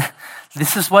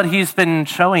 This is what he's been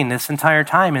showing this entire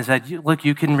time, is that, look,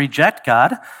 you can reject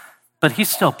God, but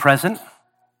he's still present.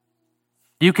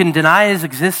 You can deny his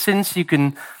existence. You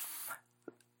can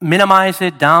minimize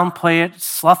it, downplay it,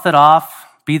 slough it off,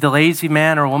 be the lazy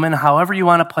man or woman, however you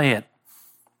want to play it.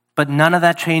 But none of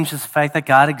that changes the fact that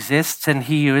God exists and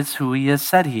he is who he has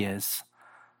said he is.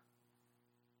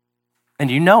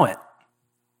 And you know it.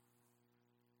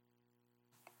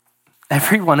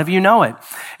 Every one of you know it.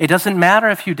 It doesn't matter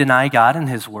if you deny God and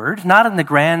his word, not in the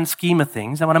grand scheme of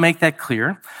things. I want to make that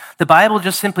clear. The Bible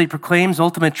just simply proclaims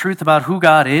ultimate truth about who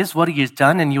God is, what he has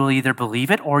done, and you will either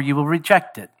believe it or you will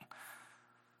reject it.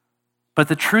 But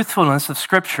the truthfulness of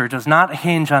Scripture does not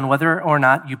hinge on whether or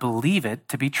not you believe it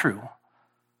to be true.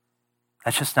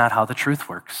 That's just not how the truth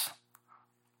works.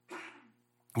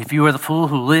 If you are the fool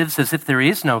who lives as if there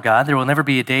is no God, there will never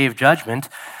be a day of judgment.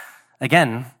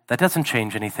 Again, that doesn't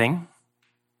change anything.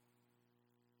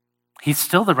 He's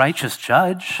still the righteous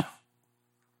judge.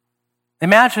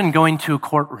 Imagine going to a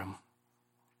courtroom,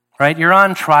 right? You're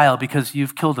on trial because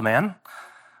you've killed a man.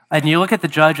 And you look at the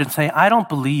judge and say, I don't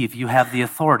believe you have the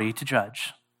authority to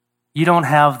judge. You don't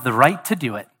have the right to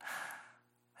do it.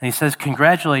 And he says,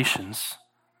 congratulations.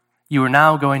 You are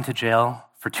now going to jail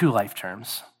for 2 life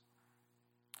terms.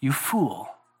 You fool.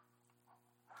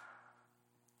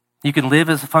 You can live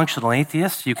as a functional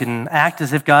atheist. You can act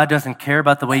as if God doesn't care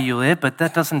about the way you live, but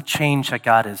that doesn't change that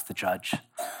God is the judge.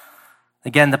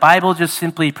 Again, the Bible just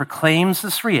simply proclaims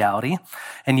this reality,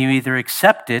 and you either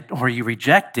accept it or you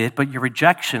reject it, but your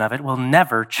rejection of it will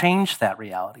never change that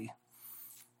reality.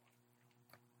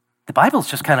 The Bible's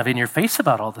just kind of in your face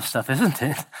about all this stuff, isn't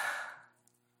it?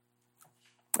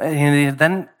 And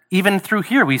then even through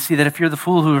here, we see that if you're the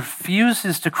fool who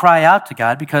refuses to cry out to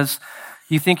God because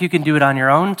you think you can do it on your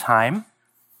own time,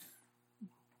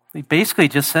 it basically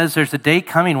just says there's a day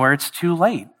coming where it's too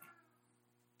late.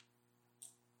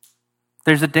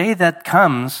 There's a day that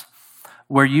comes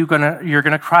where you're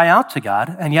gonna cry out to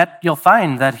God, and yet you'll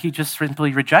find that he just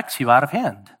simply rejects you out of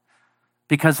hand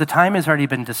because the time has already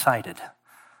been decided.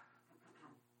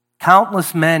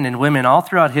 Countless men and women all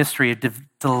throughout history have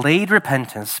delayed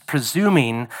repentance,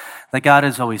 presuming that God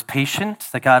is always patient,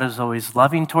 that God is always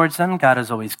loving towards them, God is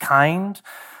always kind,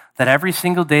 that every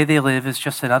single day they live is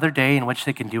just another day in which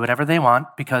they can do whatever they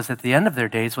want, because at the end of their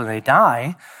days, when they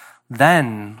die,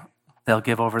 then they'll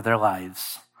give over their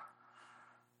lives.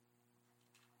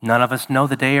 None of us know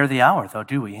the day or the hour, though,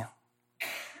 do we?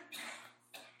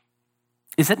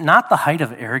 Is it not the height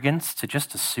of arrogance to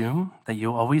just assume that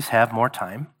you always have more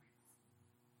time?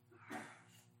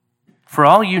 For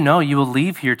all you know, you will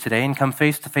leave here today and come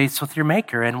face to face with your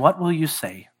Maker, and what will you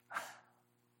say?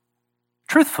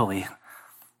 Truthfully,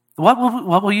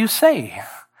 what will you say?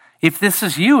 If this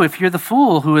is you, if you're the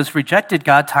fool who has rejected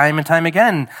God time and time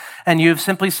again, and you have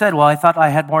simply said, well, I thought I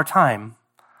had more time.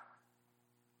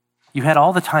 You had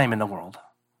all the time in the world.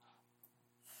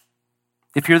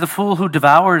 If you're the fool who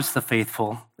devours the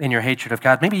faithful in your hatred of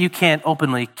God, maybe you can't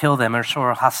openly kill them or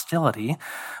show hostility,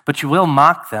 but you will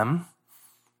mock them.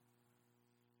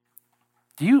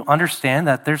 Do you understand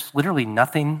that there's literally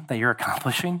nothing that you're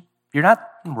accomplishing? You're not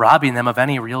robbing them of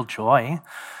any real joy.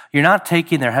 You're not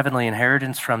taking their heavenly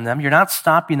inheritance from them. You're not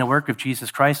stopping the work of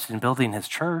Jesus Christ in building his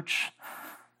church.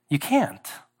 You can't.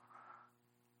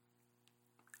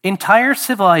 Entire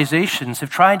civilizations have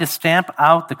tried to stamp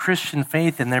out the Christian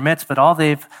faith in their midst, but all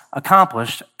they've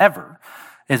accomplished ever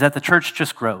is that the church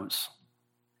just grows.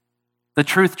 The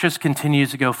truth just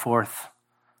continues to go forth.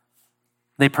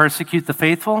 They persecute the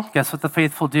faithful. Guess what the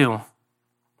faithful do?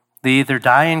 They either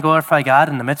die and glorify God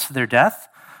in the midst of their death,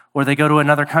 or they go to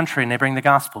another country and they bring the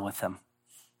gospel with them.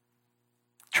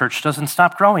 Church doesn't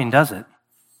stop growing, does it?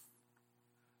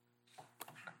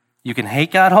 You can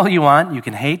hate God all you want. You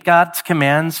can hate God's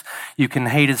commands. You can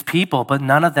hate his people, but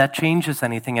none of that changes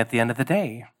anything at the end of the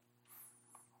day.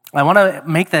 I want to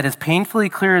make that as painfully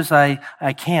clear as I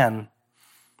can.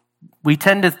 We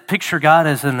tend to picture God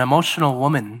as an emotional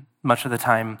woman much of the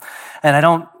time, and I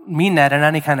don't mean that in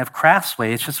any kind of crass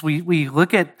way. It's just we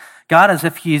look at God as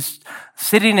if he's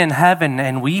sitting in heaven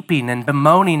and weeping and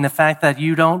bemoaning the fact that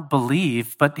you don't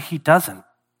believe, but he doesn't.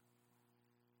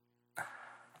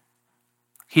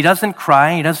 He doesn't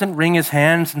cry. He doesn't wring his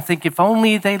hands and think, if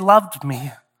only they loved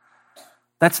me.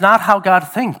 That's not how God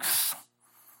thinks.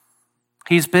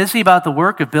 He's busy about the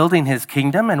work of building his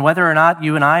kingdom, and whether or not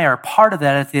you and I are part of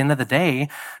that at the end of the day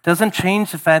doesn't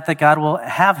change the fact that God will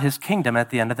have his kingdom at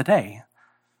the end of the day.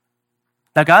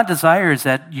 Now, God desires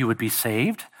that you would be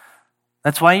saved.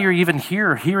 That's why you're even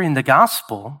here hearing the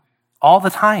gospel all the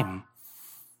time.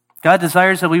 God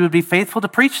desires that we would be faithful to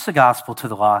preach the gospel to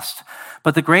the lost.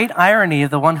 But the great irony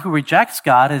of the one who rejects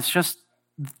God is just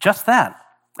that.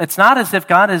 It's not as if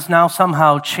God is now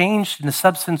somehow changed in the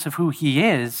substance of who he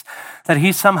is, that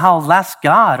he's somehow less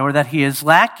God, or that he is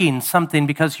lacking something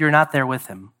because you're not there with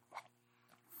him.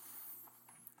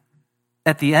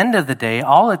 At the end of the day,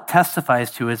 all it testifies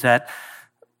to is that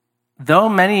though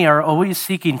many are always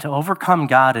seeking to overcome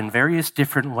God in various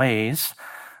different ways,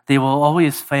 they will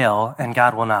always fail, and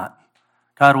God will not.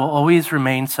 God will always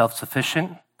remain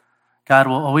self-sufficient. God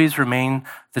will always remain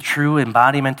the true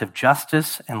embodiment of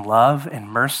justice and love and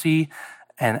mercy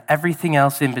and everything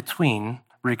else in between,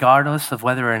 regardless of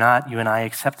whether or not you and I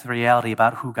accept the reality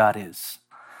about who God is.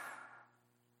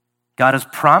 God has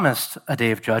promised a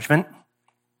day of judgment.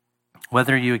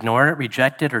 Whether you ignore it,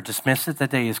 reject it, or dismiss it, the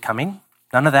day is coming.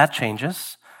 None of that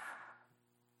changes.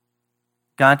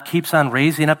 God keeps on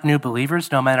raising up new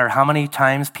believers no matter how many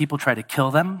times people try to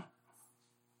kill them.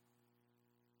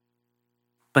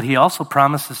 But he also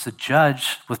promises to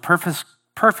judge with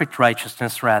perfect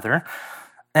righteousness,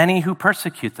 any who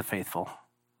persecute the faithful.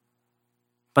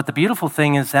 But the beautiful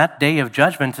thing is that day of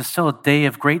judgment is still a day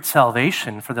of great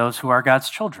salvation for those who are God's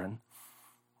children.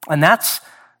 And that's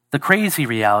the crazy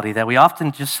reality that we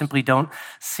often just simply don't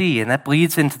see. And that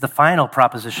bleeds into the final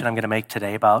proposition I'm going to make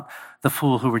today about the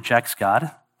fool who rejects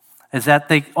God, is that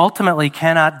they ultimately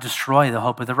cannot destroy the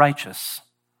hope of the righteous.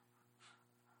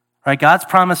 Right? God's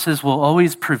promises will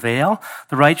always prevail.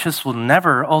 The righteous will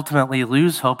never ultimately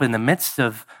lose hope in the midst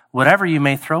of whatever you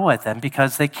may throw at them,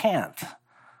 because they can't.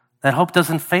 That hope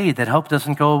doesn't fade. That hope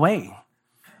doesn't go away.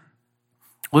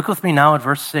 Look with me now at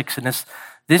verse 6, and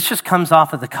this just comes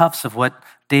off of the cuffs of what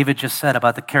David just said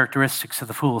about the characteristics of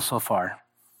the fool so far.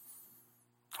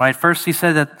 Right? First, he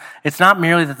said that it's not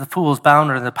merely that the fool is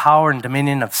bound under the power and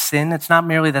dominion of sin. It's not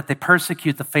merely that they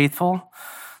persecute the faithful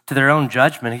to their own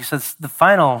judgment. He says the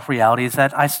final reality is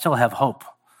that I still have hope.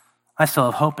 I still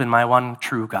have hope in my one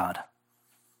true God.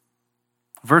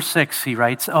 Verse 6, he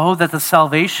writes, "Oh, that the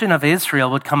salvation of Israel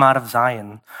would come out of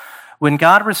Zion. When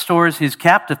God restores his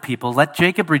captive people, let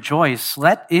Jacob rejoice,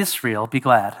 let Israel be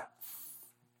glad."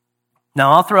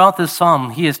 Now, all throughout this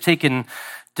psalm, he has taken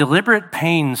deliberate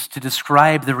pains to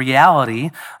describe the reality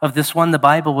of this one the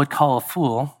Bible would call a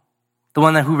fool, the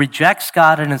one who rejects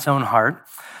God in his own heart.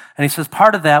 And he says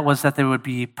part of that was that they would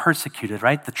be persecuted,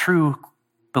 right? The true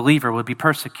believer would be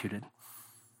persecuted.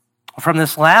 From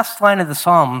this last line of the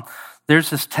psalm, there's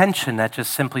this tension that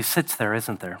just simply sits there,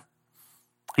 isn't there?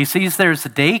 He sees there's a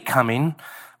day coming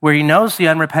where he knows the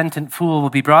unrepentant fool will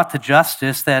be brought to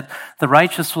justice, that the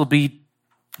righteous will be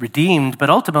redeemed, but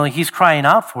ultimately he's crying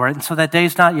out for it, and so that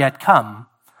day's not yet come.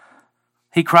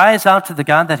 He cries out to the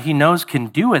God that he knows can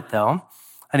do it, though,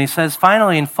 and he says,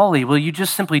 finally and fully, will you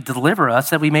just simply deliver us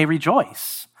that we may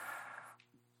rejoice?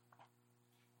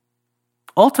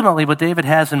 Ultimately, what David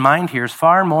has in mind here is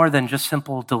far more than just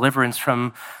simple deliverance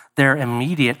from their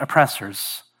immediate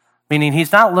oppressors, meaning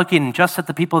he's not looking just at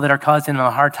the people that are causing him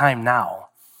a hard time now.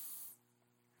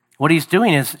 What he's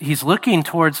doing is he's looking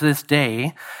towards this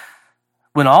day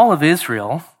when all of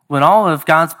Israel, when all of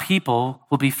God's people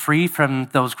will be free from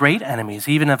those great enemies,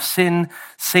 even of sin,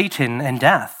 Satan, and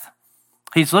death.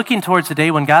 He's looking towards the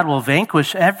day when God will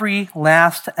vanquish every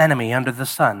last enemy under the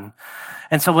sun.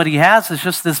 And so what he has is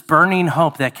just this burning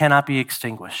hope that cannot be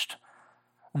extinguished.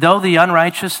 Though the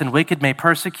unrighteous and wicked may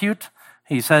persecute,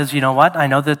 he says, you know what? I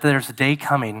know that there's a day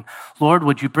coming. Lord,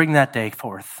 would you bring that day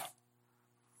forth?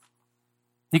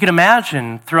 You can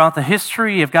imagine throughout the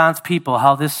history of God's people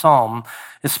how this psalm,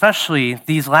 especially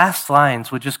these last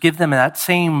lines, would just give them that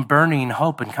same burning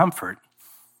hope and comfort.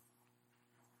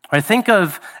 I think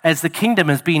of as the kingdom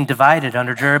is being divided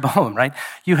under Jeroboam, right?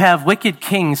 You have wicked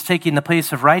kings taking the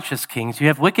place of righteous kings. You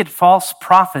have wicked false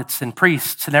prophets and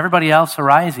priests and everybody else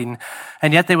arising.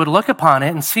 And yet they would look upon it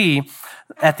and see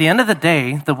at the end of the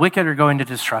day, the wicked are going to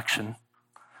destruction.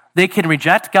 They can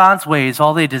reject God's ways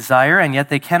all they desire, and yet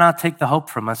they cannot take the hope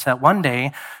from us that one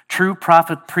day true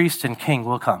prophet, priest, and king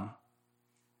will come.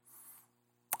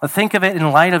 Think of it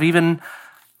in light of even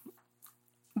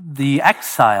the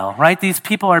exile, right? These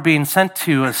people are being sent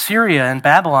to Assyria and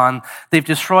Babylon. They've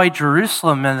destroyed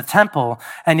Jerusalem and the temple.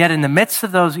 And yet in the midst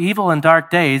of those evil and dark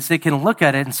days, they can look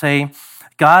at it and say,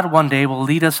 God one day will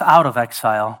lead us out of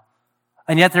exile.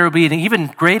 And yet there will be an even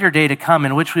greater day to come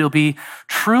in which we will be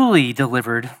truly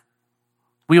delivered.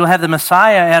 We will have the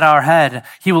Messiah at our head.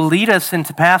 He will lead us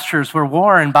into pastures where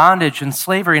war and bondage and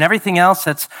slavery and everything else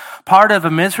that's part of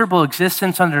a miserable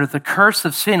existence under the curse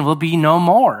of sin will be no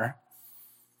more.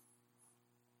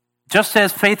 Just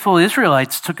as faithful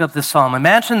Israelites took up this psalm,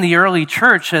 imagine the early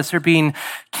church as they're being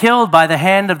killed by the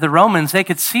hand of the Romans. They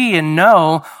could see and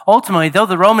know, ultimately, though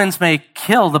the Romans may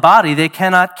kill the body, they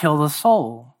cannot kill the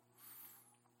soul.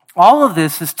 All of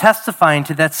this is testifying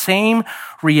to that same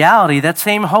reality, that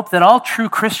same hope that all true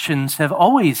Christians have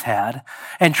always had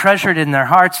and treasured in their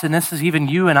hearts. And this is even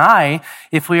you and I,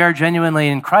 if we are genuinely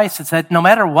in Christ. It's that no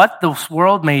matter what this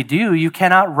world may do, you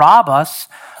cannot rob us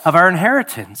of our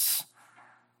inheritance.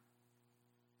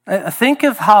 Think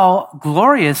of how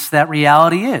glorious that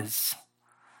reality is.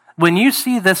 When you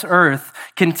see this earth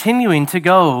continuing to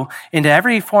go into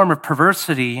every form of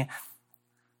perversity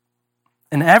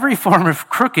and every form of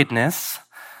crookedness,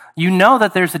 you know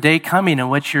that there's a day coming in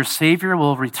which your Savior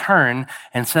will return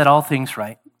and set all things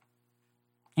right.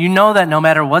 You know that no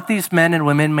matter what these men and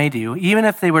women may do, even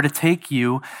if they were to take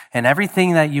you and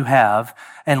everything that you have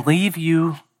and leave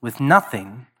you with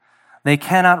nothing, they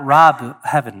cannot rob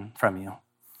heaven from you.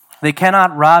 They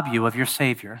cannot rob you of your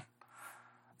Savior.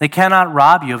 They cannot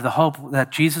rob you of the hope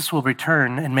that Jesus will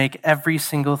return and make every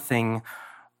single thing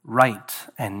right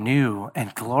and new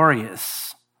and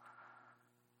glorious.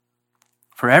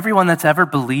 For everyone that's ever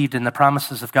believed in the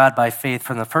promises of God by faith,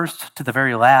 from the first to the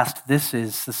very last, this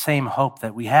is the same hope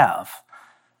that we have.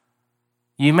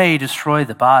 You may destroy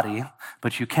the body,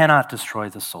 but you cannot destroy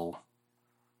the soul.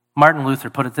 Martin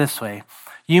Luther put it this way: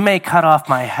 you may cut off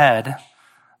my head,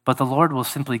 but the Lord will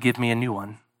simply give me a new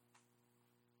one.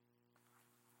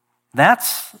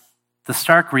 That's the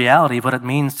stark reality of what it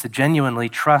means to genuinely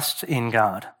trust in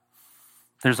God.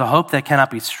 There's a hope that cannot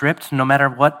be stripped, no matter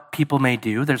what people may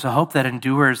do. There's a hope that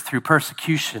endures through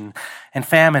persecution and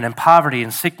famine and poverty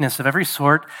and sickness of every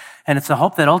sort, and it's a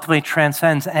hope that ultimately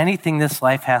transcends anything this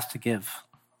life has to give.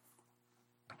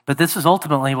 But this is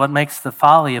ultimately what makes the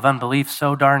folly of unbelief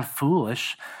so darn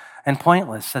foolish and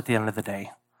pointless at the end of the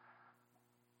day.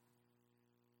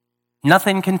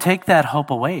 Nothing can take that hope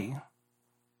away.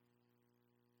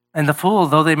 And the fool,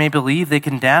 though they may believe they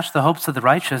can dash the hopes of the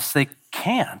righteous, they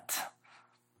can't.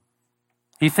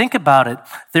 You think about it,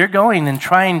 they're going and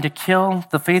trying to kill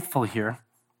the faithful here.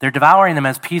 They're devouring them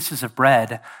as pieces of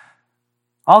bread.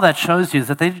 All that shows you is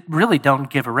that they really don't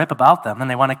give a rip about them, and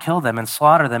they want to kill them and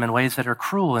slaughter them in ways that are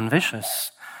cruel and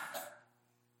vicious.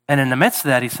 And in the midst of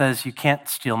that, he says, you can't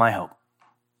steal my hope.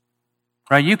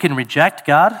 Right? You can reject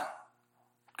God.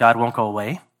 God won't go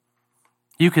away.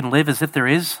 You can live as if there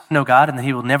is no God and that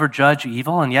he will never judge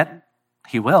evil, and yet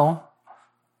he will.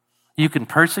 You can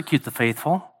persecute the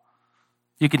faithful.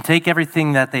 You can take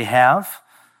everything that they have,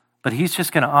 but he's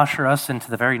just going to usher us into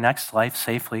the very next life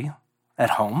safely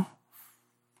at home.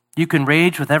 You can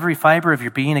rage with every fiber of your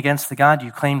being against the God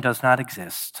you claim does not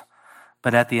exist,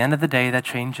 but at the end of the day, that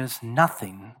changes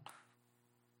nothing.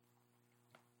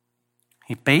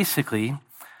 He basically,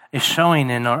 is showing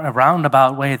in a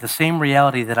roundabout way the same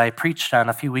reality that I preached on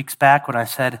a few weeks back when I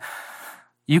said,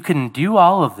 you can do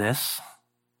all of this,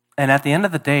 and at the end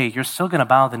of the day, you're still going to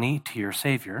bow the knee to your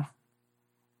Savior,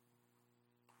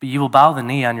 but you will bow the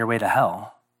knee on your way to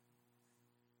hell.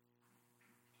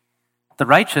 The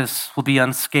righteous will be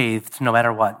unscathed no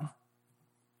matter what.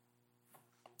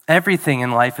 Everything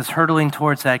in life is hurtling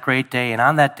towards that great day, and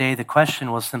on that day, the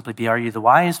question will simply be, are you the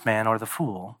wise man or the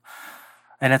fool?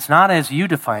 And it's not as you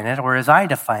define it or as I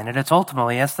define it, it's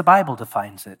ultimately as the Bible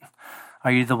defines it.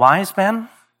 Are you the wise man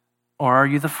or are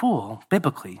you the fool,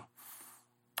 biblically?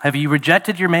 Have you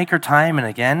rejected your Maker time and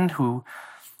again, who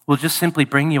will just simply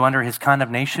bring you under his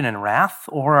condemnation and wrath?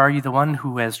 Or are you the one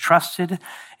who has trusted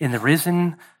in the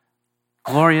risen,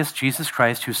 glorious Jesus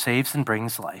Christ who saves and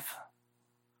brings life?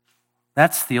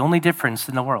 That's the only difference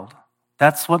in the world.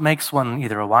 That's what makes one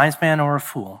either a wise man or a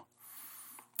fool.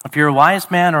 If you're a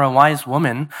wise man or a wise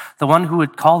woman, the one who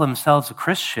would call themselves a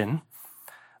Christian,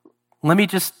 let me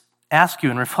just ask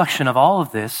you in reflection of all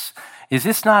of this, is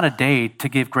this not a day to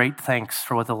give great thanks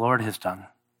for what the Lord has done?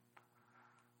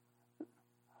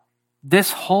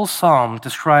 This whole psalm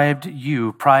described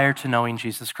you prior to knowing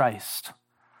Jesus Christ.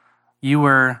 You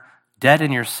were dead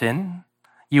in your sin.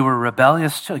 You were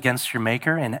rebellious against your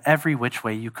Maker in every which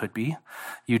way you could be.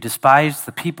 You despised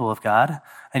the people of God,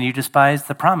 and you despised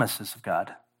the promises of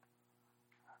God.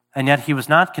 And yet he was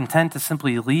not content to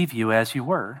simply leave you as you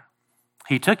were.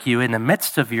 He took you in the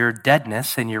midst of your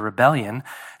deadness and your rebellion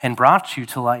and brought you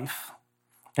to life.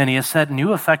 And he has set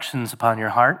new affections upon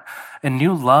your heart and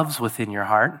new loves within your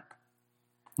heart,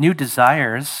 new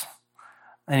desires,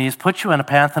 and he has put you on a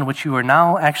path on which you are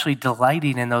now actually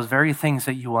delighting in those very things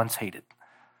that you once hated.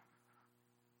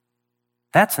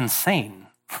 That's insane.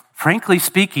 Frankly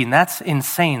speaking, that's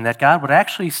insane that God would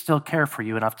actually still care for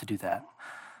you enough to do that.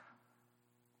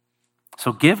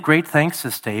 So give great thanks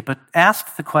this day, but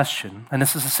ask the question, and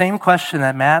this is the same question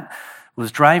that Matt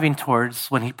was driving towards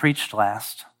when he preached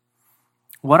last.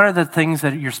 What are the things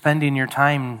that you're spending your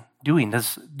time doing?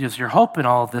 Does your hope in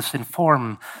all of this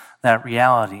inform that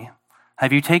reality?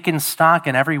 Have you taken stock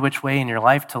in every which way in your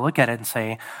life to look at it and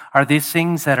say, are these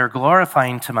things that are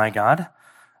glorifying to my God?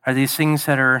 Are these things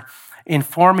that are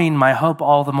informing my hope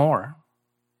all the more?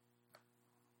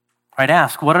 I'd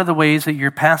ask, what are the ways that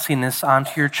you're passing this on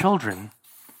to your children?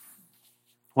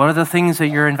 What are the things that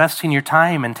you're investing your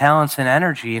time and talents and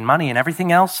energy and money and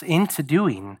everything else into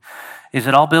doing? Is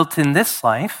it all built in this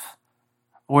life,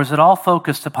 or is it all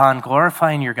focused upon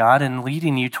glorifying your God and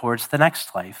leading you towards the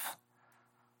next life?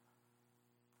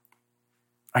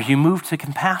 Are you moved to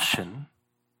compassion?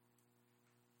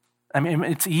 I mean,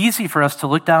 it's easy for us to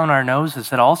look down our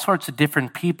noses at all sorts of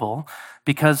different people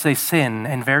because they sin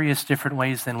in various different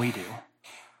ways than we do.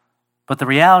 But the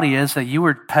reality is that you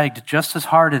were pegged just as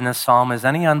hard in this psalm as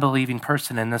any unbelieving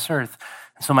person in this earth.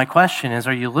 And so my question is,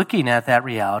 are you looking at that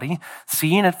reality,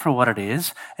 seeing it for what it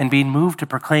is, and being moved to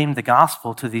proclaim the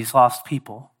gospel to these lost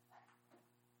people?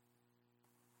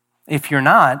 If you're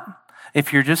not,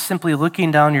 if you're just simply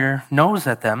looking down your nose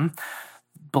at them,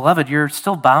 beloved, you're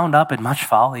still bound up in much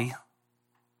folly.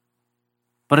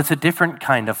 But it's a different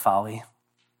kind of folly.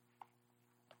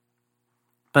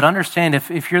 But understand,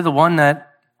 if you're the one that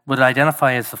would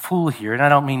identify as the fool here, and I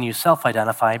don't mean you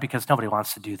self-identify because nobody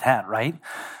wants to do that, right?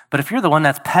 But if you're the one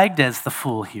that's pegged as the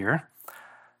fool here,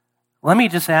 let me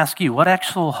just ask you, what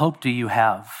actual hope do you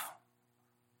have?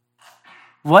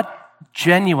 What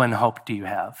genuine hope do you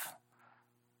have?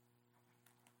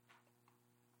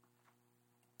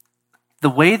 The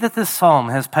way that this psalm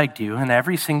has pegged you in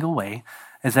every single way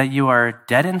is that you are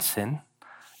dead in sin.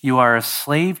 You are a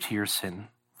slave to your sin.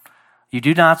 You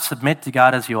do not submit to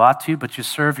God as you ought to, but you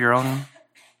serve your own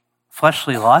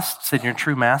fleshly lusts and your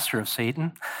true master of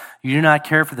Satan. You do not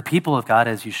care for the people of God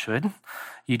as you should.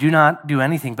 You do not do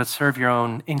anything but serve your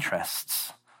own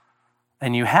interests.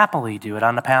 And you happily do it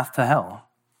on the path to hell.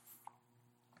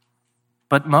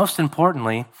 But most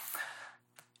importantly,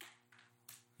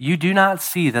 you do not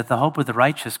see that the hope of the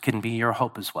righteous can be your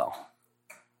hope as well.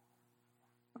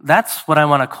 That's what I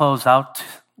want to close out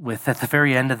with at the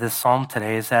very end of this psalm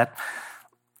today, is that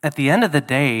at the end of the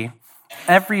day,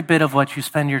 every bit of what you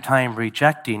spend your time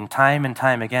rejecting time and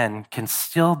time again can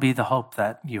still be the hope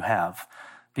that you have,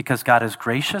 because God is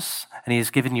gracious and he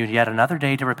has given you yet another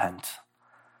day to repent.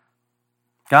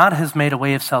 God has made a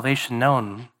way of salvation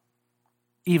known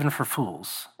even for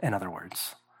fools, in other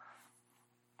words.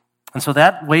 And so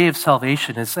that way of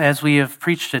salvation is, as we have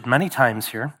preached it many times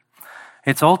here,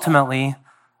 it's ultimately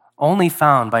only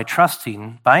found by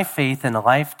trusting by faith in the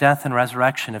life, death, and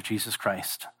resurrection of Jesus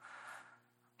Christ.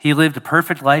 He lived a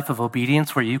perfect life of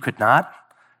obedience where you could not,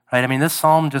 right? I mean, this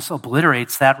psalm just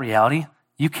obliterates that reality.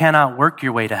 You cannot work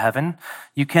your way to heaven.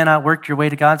 You cannot work your way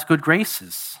to God's good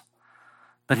graces.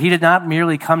 But he did not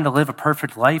merely come to live a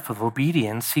perfect life of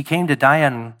obedience. He came to die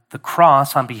on the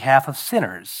cross on behalf of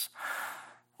sinners,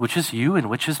 which is you and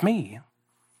which is me.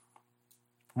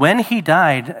 When he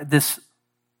died, this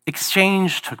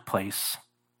exchange took place.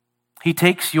 He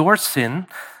takes your sin,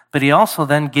 but he also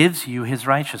then gives you his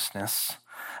righteousness.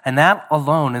 And that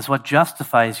alone is what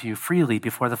justifies you freely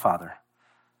before the Father.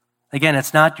 Again,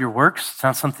 it's not your works. It's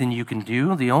not something you can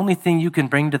do. The only thing you can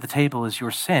bring to the table is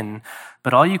your sin,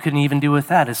 but all you can even do with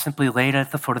that is simply lay it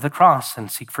at the foot of the cross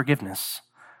and seek forgiveness.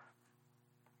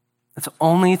 It's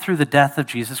only through the death of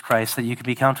Jesus Christ that you can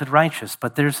be counted righteous,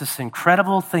 but there's this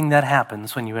incredible thing that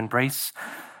happens when you embrace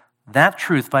that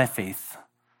truth by faith.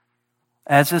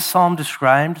 As this psalm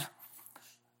described,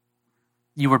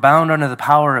 you were bound under the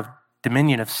power of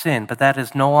dominion of sin, but that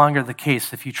is no longer the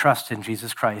case if you trust in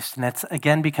Jesus Christ. And that's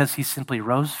again because he simply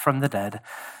rose from the dead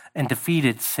and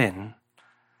defeated sin.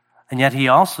 And yet he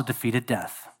also defeated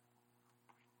death.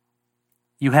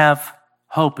 You have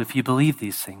hope if you believe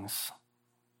these things.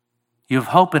 You have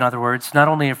hope, in other words, not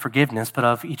only of forgiveness, but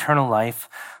of eternal life.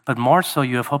 But more so,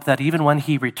 you have hope that even when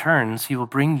he returns, he will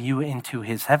bring you into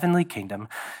his heavenly kingdom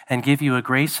and give you a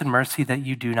grace and mercy that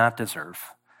you do not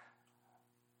deserve.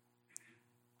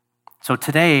 So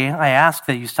today, I ask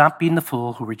that you stop being the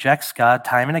fool who rejects God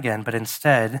time and again, but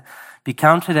instead be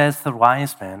counted as the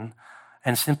wise man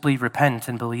and simply repent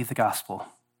and believe the gospel.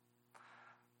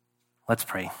 Let's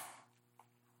pray.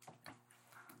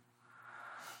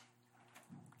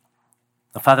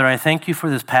 Father, I thank you for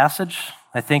this passage.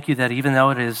 I thank you that even though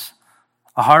it is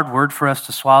a hard word for us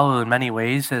to swallow in many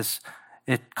ways, as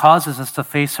it causes us to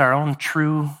face our own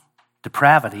true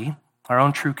depravity, our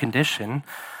own true condition,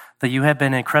 that you have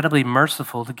been incredibly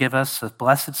merciful to give us a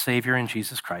blessed Savior in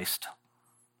Jesus Christ.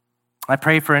 I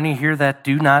pray for any here that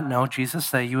do not know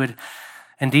Jesus, that you would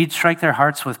indeed strike their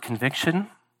hearts with conviction,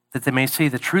 that they may see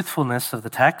the truthfulness of the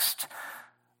text,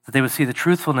 that they would see the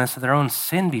truthfulness of their own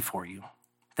sin before you,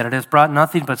 that it has brought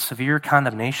nothing but severe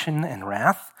condemnation and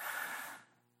wrath,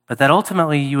 but that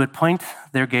ultimately you would point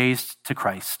their gaze to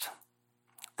Christ,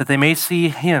 that they may see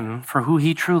him for who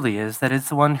he truly is, that is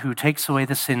the one who takes away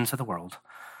the sins of the world.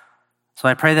 So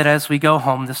I pray that as we go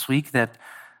home this week, that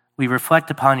we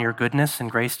reflect upon your goodness and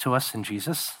grace to us in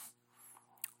Jesus,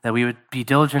 that we would be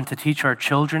diligent to teach our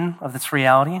children of this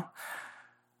reality,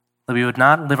 that we would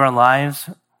not live our lives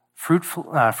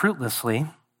fruitlessly,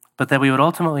 but that we would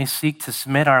ultimately seek to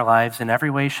submit our lives in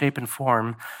every way, shape, and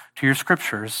form to your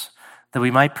scriptures, that we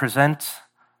might present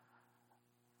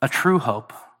a true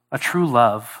hope, a true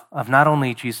love of not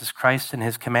only Jesus Christ and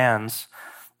his commands,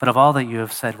 but of all that you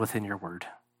have said within your word.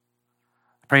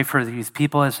 Pray for these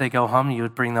people as they go home, you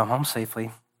would bring them home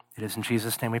safely. It is in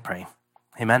Jesus' name we pray.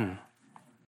 Amen.